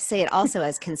circle, I say it also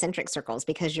as concentric circles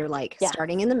because you're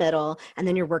starting in the middle and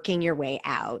then you're working your way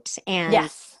out. And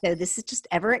so this is just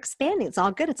ever expanding. It's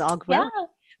all good. It's all growing. Yeah.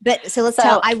 But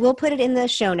so I will put it in the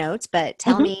show notes, but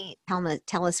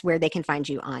tell us where they can find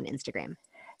you on Instagram.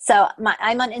 So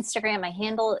I'm on Instagram. My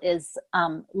handle is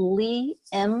Lee,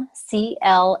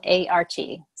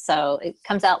 MCLART. So it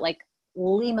comes out like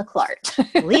Lee McClart.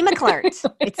 Lee McClart.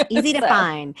 It's easy to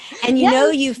find. And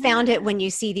you found it when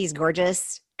you see these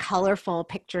gorgeous, colorful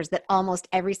pictures that almost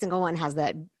every single one has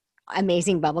that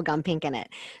amazing bubblegum pink in it.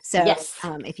 So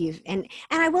if you've, and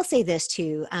I will say this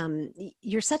too,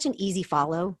 you're such an easy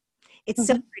follow. It's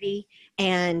so pretty.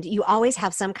 And you always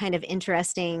have some kind of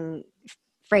interesting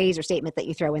phrase or statement that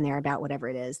you throw in there about whatever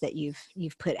it is that you've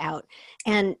put out.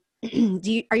 And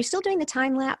are you still doing the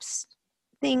time lapse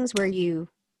things where you?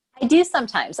 I do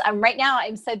sometimes. Right now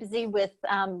I'm so busy with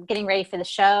getting ready for the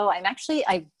show.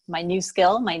 My new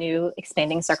skill, my new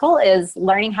expanding circle is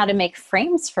learning how to make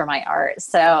frames for my art.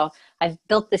 So I've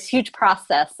built this huge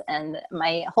process and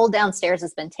my whole downstairs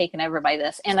has been taken over by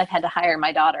this, and I've had to hire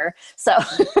my daughter. So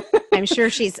I'm sure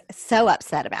she's so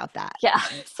upset about that. Yeah.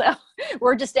 So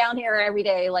we're just down here every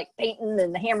day, like painting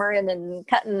and hammering and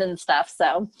cutting and stuff.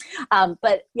 So,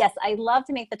 but yes, I love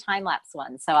to make the time lapse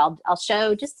one. So I'll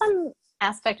show just some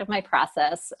aspect of my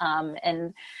process.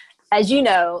 And as you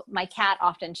know, my cat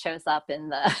often shows up in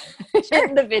the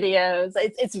in the videos.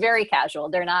 It's very casual.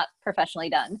 They're not professionally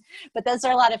done, but those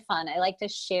are a lot of fun. I like to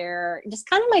share just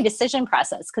kind of my decision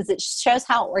process because it shows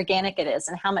how organic it is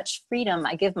and how much freedom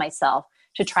I give myself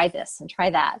to try this and try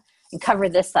that and cover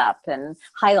this up and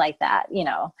highlight that,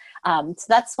 So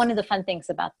that's one of the fun things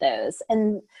about those.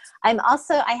 And I'm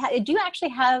also, I do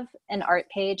actually have an art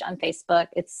page on Facebook.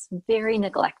 It's very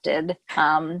neglected.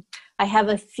 I have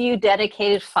a few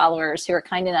dedicated followers who are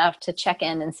kind enough to check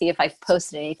in and see if I've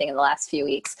posted anything in the last few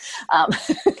weeks.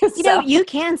 You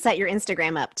can set your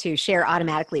Instagram up to share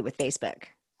automatically with Facebook.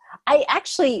 I've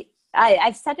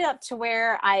set it up to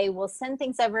where I will send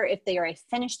things over if they are a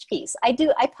finished piece. I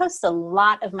post a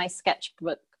lot of my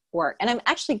sketchbook work, and I'm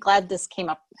actually glad this came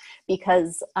up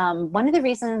because one of the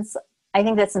reasons I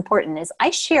think that's important is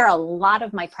I share a lot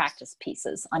of my practice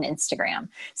pieces on Instagram.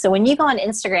 So when you go on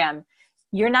Instagram,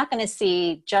 you're not going to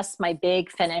see just my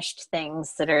big finished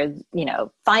things that are,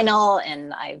 final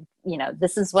and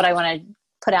this is what I want to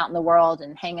put out in the world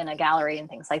and hang in a gallery and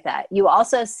things like that. You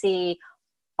also see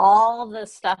all the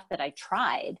stuff that I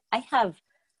tried. I have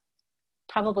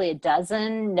probably a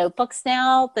dozen notebooks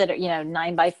now that are,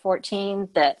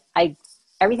 9x14 that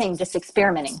everything just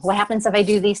experimenting. What happens if I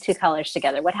do these two colors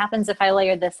together? What happens if I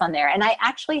layer this on there? And I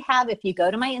actually have, if you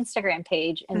go to my Instagram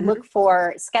page and look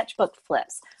for sketchbook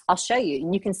flips, I'll show you.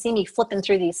 And you can see me flipping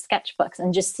through these sketchbooks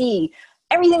and just see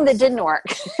everything that didn't work.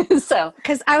 So,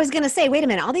 because I was going to say, wait a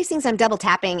minute, all these things I'm double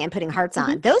tapping and putting hearts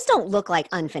on, those don't look like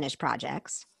unfinished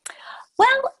projects.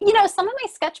 Well, some of my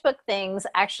sketchbook things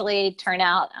actually turn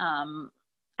out,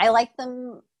 I like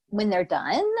them when they're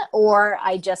done, or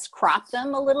I just crop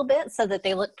them a little bit so that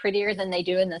they look prettier than they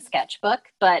do in the sketchbook.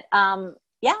 But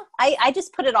I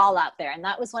just put it all out there. And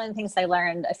that was one of the things I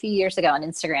learned a few years ago on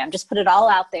Instagram. Just put it all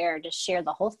out there, just share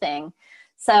the whole thing.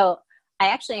 So I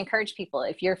actually encourage people,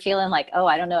 if you're feeling like, oh,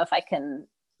 I don't know if I can,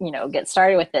 get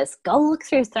started with this, go look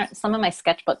through some of my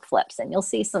sketchbook flips and you'll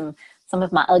see some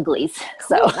of my uglies.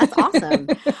 Cool, so that's awesome.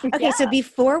 Okay. So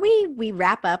before we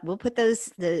wrap up, we'll put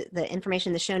the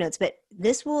information in the show notes, but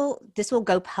this will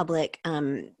go public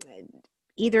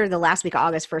either the last week of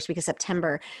August, first week of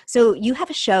September. So you have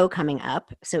a show coming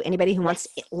up. So anybody who wants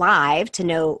it live to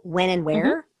know when and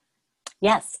where.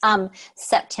 Yes.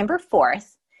 September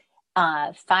 4th,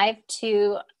 5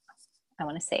 to, I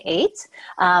want to say 8,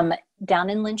 down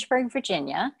in Lynchburg,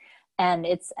 Virginia. And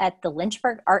it's at the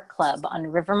Lynchburg Art Club on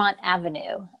Rivermont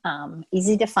Avenue.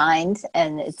 Easy to find.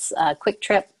 And it's a quick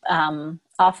trip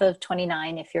off of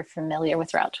 29, if you're familiar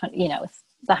with Route 20, with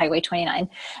the Highway 29.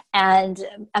 And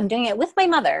I'm doing it with my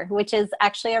mother, which is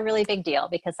actually a really big deal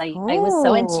because I was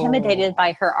so intimidated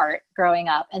by her art growing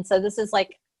up. And so this is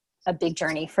like a big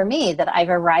journey for me that I've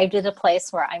arrived at a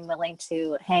place where I'm willing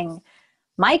to hang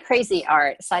my crazy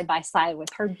art side by side with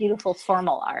her beautiful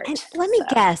formal art. And let me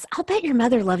guess, I'll bet your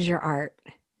mother loves your art.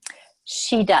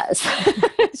 She does.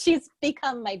 She's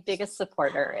become my biggest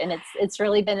supporter, and it's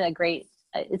really been a great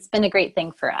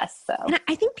thing for us. So, and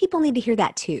I think people need to hear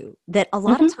that too, that a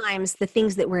lot of times the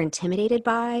things that we're intimidated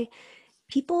by,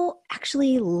 people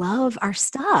actually love our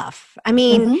stuff. I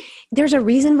mean, there's a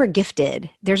reason we're gifted.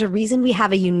 There's a reason we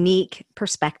have a unique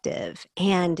perspective.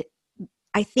 And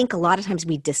I think a lot of times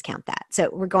we discount that. So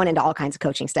we're going into all kinds of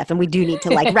coaching stuff, and we do need to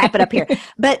like wrap it up here.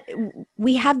 But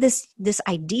we have this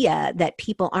idea that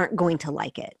people aren't going to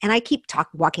like it. And I keep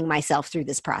walking myself through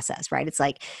this process, right? It's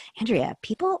like, Andrea,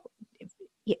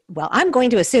 I'm going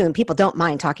to assume people don't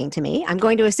mind talking to me. I'm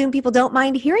going to assume people don't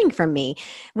mind hearing from me.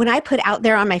 When I put out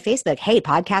there on my Facebook, hey,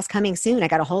 podcast coming soon, I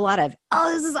got a whole lot of,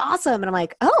 oh, this is awesome. And I'm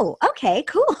like, oh, okay,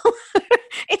 cool.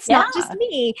 It's not just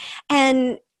me.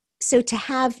 And so to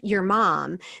have your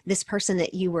mom, this person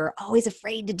that you were always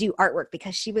afraid to do artwork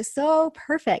because she was so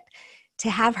perfect, to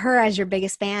have her as your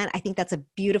biggest fan, I think that's a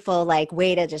beautiful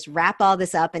way to just wrap all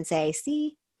this up and say,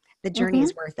 see, the journey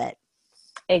is worth it.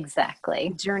 Exactly.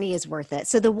 The journey is worth it.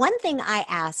 So the one thing I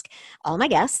ask all my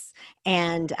guests,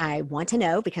 and I want to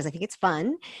know because I think it's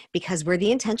fun, because we're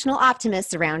the intentional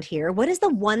optimists around here, what is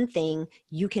the one thing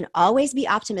you can always be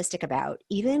optimistic about,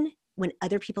 even when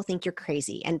other people think you're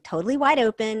crazy? And totally wide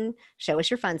open, show us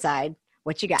your fun side.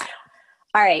 What you got?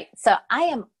 All right. So I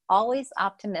am always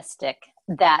optimistic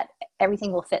that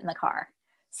everything will fit in the car.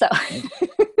 So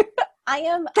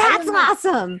That's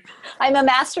awesome. I'm a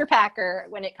master packer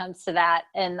when it comes to that.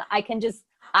 And I can just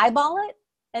eyeball it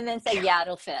and then say, yeah,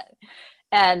 it'll fit.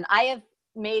 And I have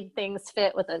made things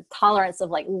fit with a tolerance of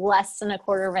less than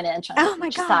 1/4 of an inch on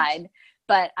each side.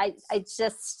 But it's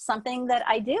just something that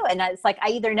I do. And it's I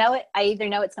either know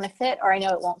it's going to fit, or I know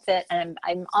it won't fit. And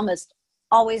I'm almost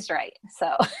always right.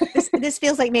 So this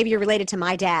feels like maybe you're related to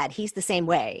my dad. He's the same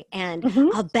way. And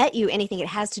I'll bet you anything it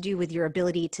has to do with your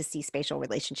ability to see spatial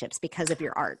relationships because of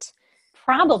your art.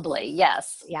 Probably,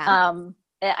 yes. Yeah.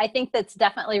 I think that's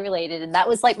definitely related. And that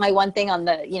was my one thing on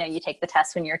the, you take the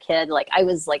test when you're a kid. I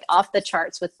was off the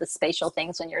charts with the spatial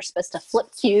things when you're supposed to flip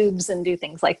cubes and do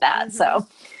things like that. So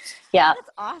yeah.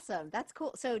 That's awesome. That's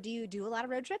cool. So do you do a lot of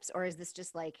road trips, or is this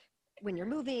just when you're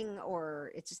moving,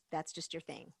 or that's just your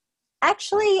thing?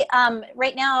 Actually,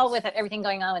 right now with everything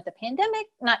going on with the pandemic,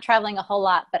 not traveling a whole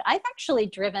lot, but I've actually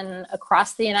driven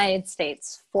across the United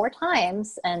States 4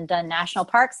 times and done national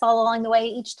parks all along the way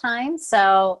each time.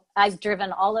 So I've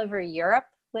driven all over Europe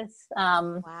with,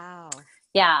 wow.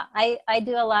 Yeah, I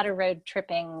do a lot of road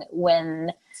tripping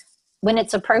when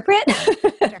it's appropriate.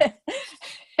 Sure.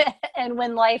 And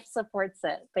when life supports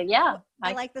it. But yeah.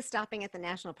 I like the stopping at the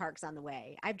national parks on the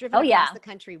way. I've driven across the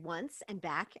country once and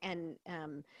back, and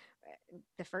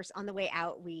on the way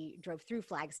out, we drove through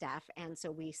Flagstaff. And so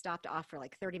we stopped off for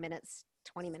 30 minutes,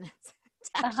 20 minutes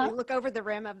to actually look over the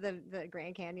rim of the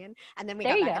Grand Canyon. And then we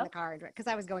got back in the car because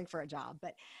I was going for a job.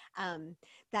 But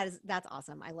that's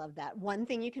awesome. I love that. One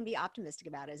thing you can be optimistic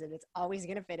about is that it's always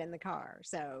going to fit in the car.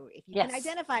 So if you can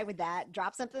identify with that,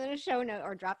 drop something in a show note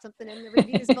or drop something in the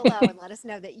reviews below and let us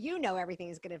know that everything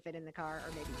is going to fit in the car, or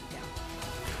maybe you don't.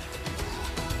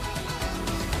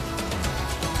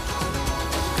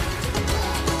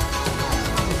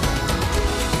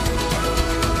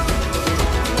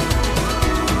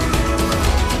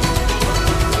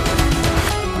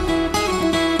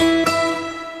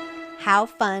 How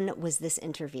fun was this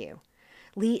interview?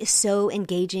 Lee is so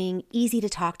engaging, easy to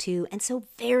talk to, and so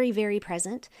very, very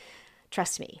present.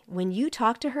 Trust me, when you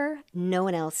talk to her, no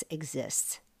one else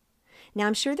exists. Now,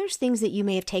 I'm sure there's things that you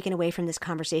may have taken away from this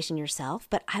conversation yourself,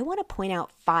 but I want to point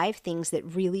out 5 things that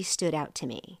really stood out to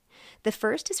me. The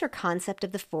first is her concept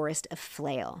of the forest of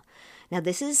flail. Now,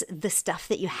 this is the stuff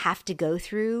that you have to go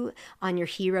through on your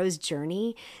hero's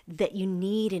journey that you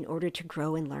need in order to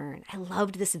grow and learn. I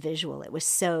loved this visual. It was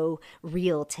so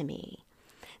real to me.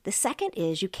 The second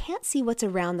is you can't see what's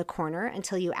around the corner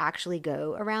until you actually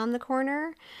go around the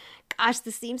corner. gosh,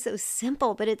 this seems so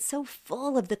simple, but it's so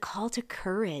full of the call to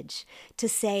courage to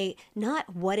say,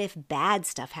 not what if bad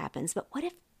stuff happens, but what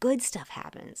if good stuff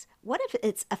happens? What if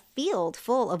it's a field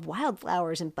full of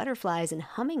wildflowers and butterflies and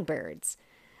hummingbirds?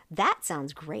 That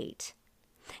sounds great.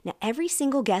 Now, every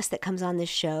single guest that comes on this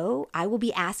show, I will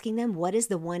be asking them what is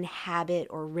the one habit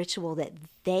or ritual that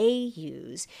they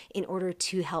use in order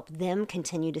to help them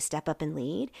continue to step up and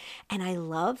lead. And I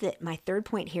love that my third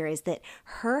point here is that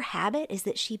her habit is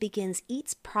that she begins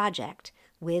each project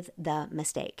with the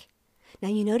mistake. Now,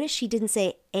 you notice she didn't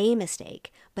say a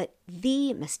mistake, but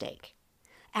the mistake.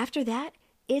 After that,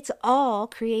 it's all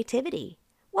creativity.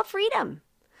 What freedom!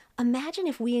 Imagine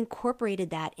if we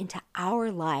incorporated that into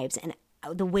our lives and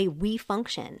the way we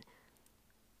function.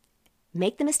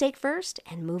 Make the mistake first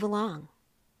and move along.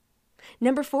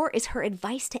 Number 4 is her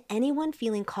advice to anyone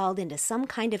feeling called into some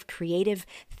kind of creative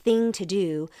thing to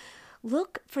do.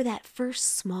 Look for that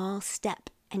first small step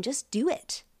and just do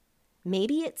it.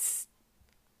 Maybe it's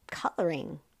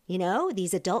coloring. You know,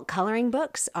 these adult coloring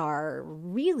books are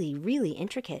really, really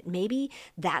intricate. Maybe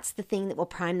that's the thing that will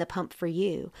prime the pump for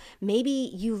you.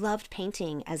 Maybe you loved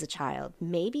painting as a child.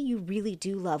 Maybe you really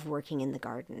do love working in the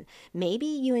garden. Maybe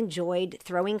you enjoyed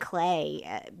throwing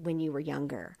clay when you were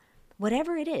younger.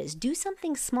 Whatever it is, do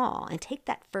something small and take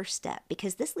that first step,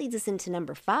 because this leads us into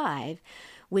number 5,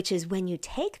 which is when you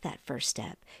take that first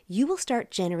step, you will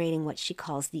start generating what she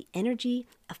calls the energy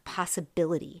of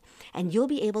possibility, and you'll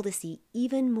be able to see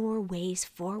even more ways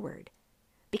forward.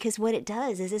 Because what it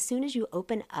does is as soon as you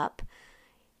open up,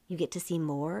 you get to see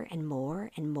more and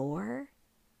more and more.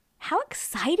 How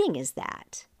exciting is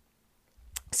that?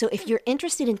 So if you're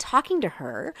interested in talking to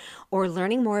her or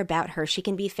learning more about her, she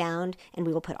can be found, and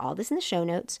we will put all this in the show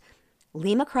notes,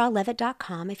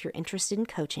 McCraw-Leavitt.com if you're interested in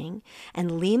coaching,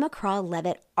 and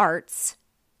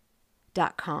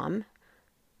McCraw-Leavitt.arts.com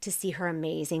to see her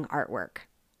amazing artwork.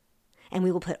 And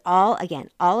we will put all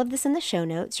of this in the show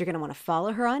notes. You're going to want to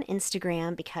follow her on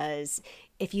Instagram, because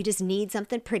if you just need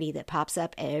something pretty that pops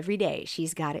up every day,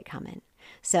 she's got it coming.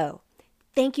 So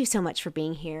thank you so much for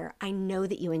being here. I know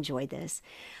that you enjoyed this.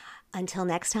 Until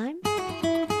next time.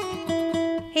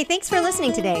 Hey, thanks for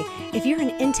listening today. If you're an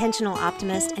intentional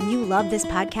optimist and you love this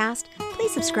podcast,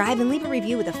 please subscribe and leave a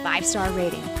review with a 5-star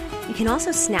rating. You can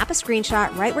also snap a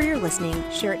screenshot right where you're listening,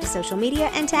 share it to social media,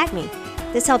 and tag me.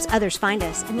 This helps others find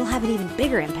us, and we'll have an even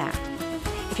bigger impact.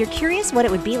 If you're curious what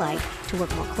it would be like to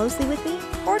work more closely with me,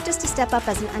 or just to step up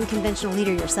as an unconventional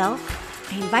leader yourself,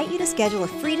 I invite you to schedule a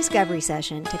free discovery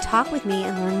session to talk with me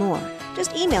and learn more.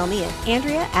 Just email me at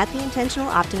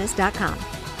andrea@theintentionaloptimist.com.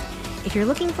 If you're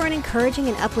looking for an encouraging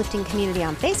and uplifting community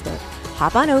on Facebook,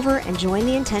 hop on over and join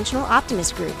the Intentional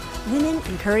Optimist group, women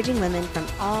encouraging women from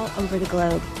all over the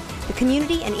globe. The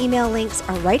community and email links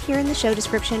are right here in the show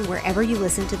description wherever you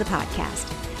listen to the podcast.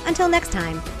 Until next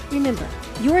time, remember,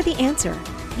 you're the answer.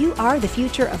 You are the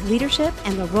future of leadership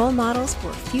and the role models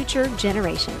for future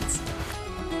generations.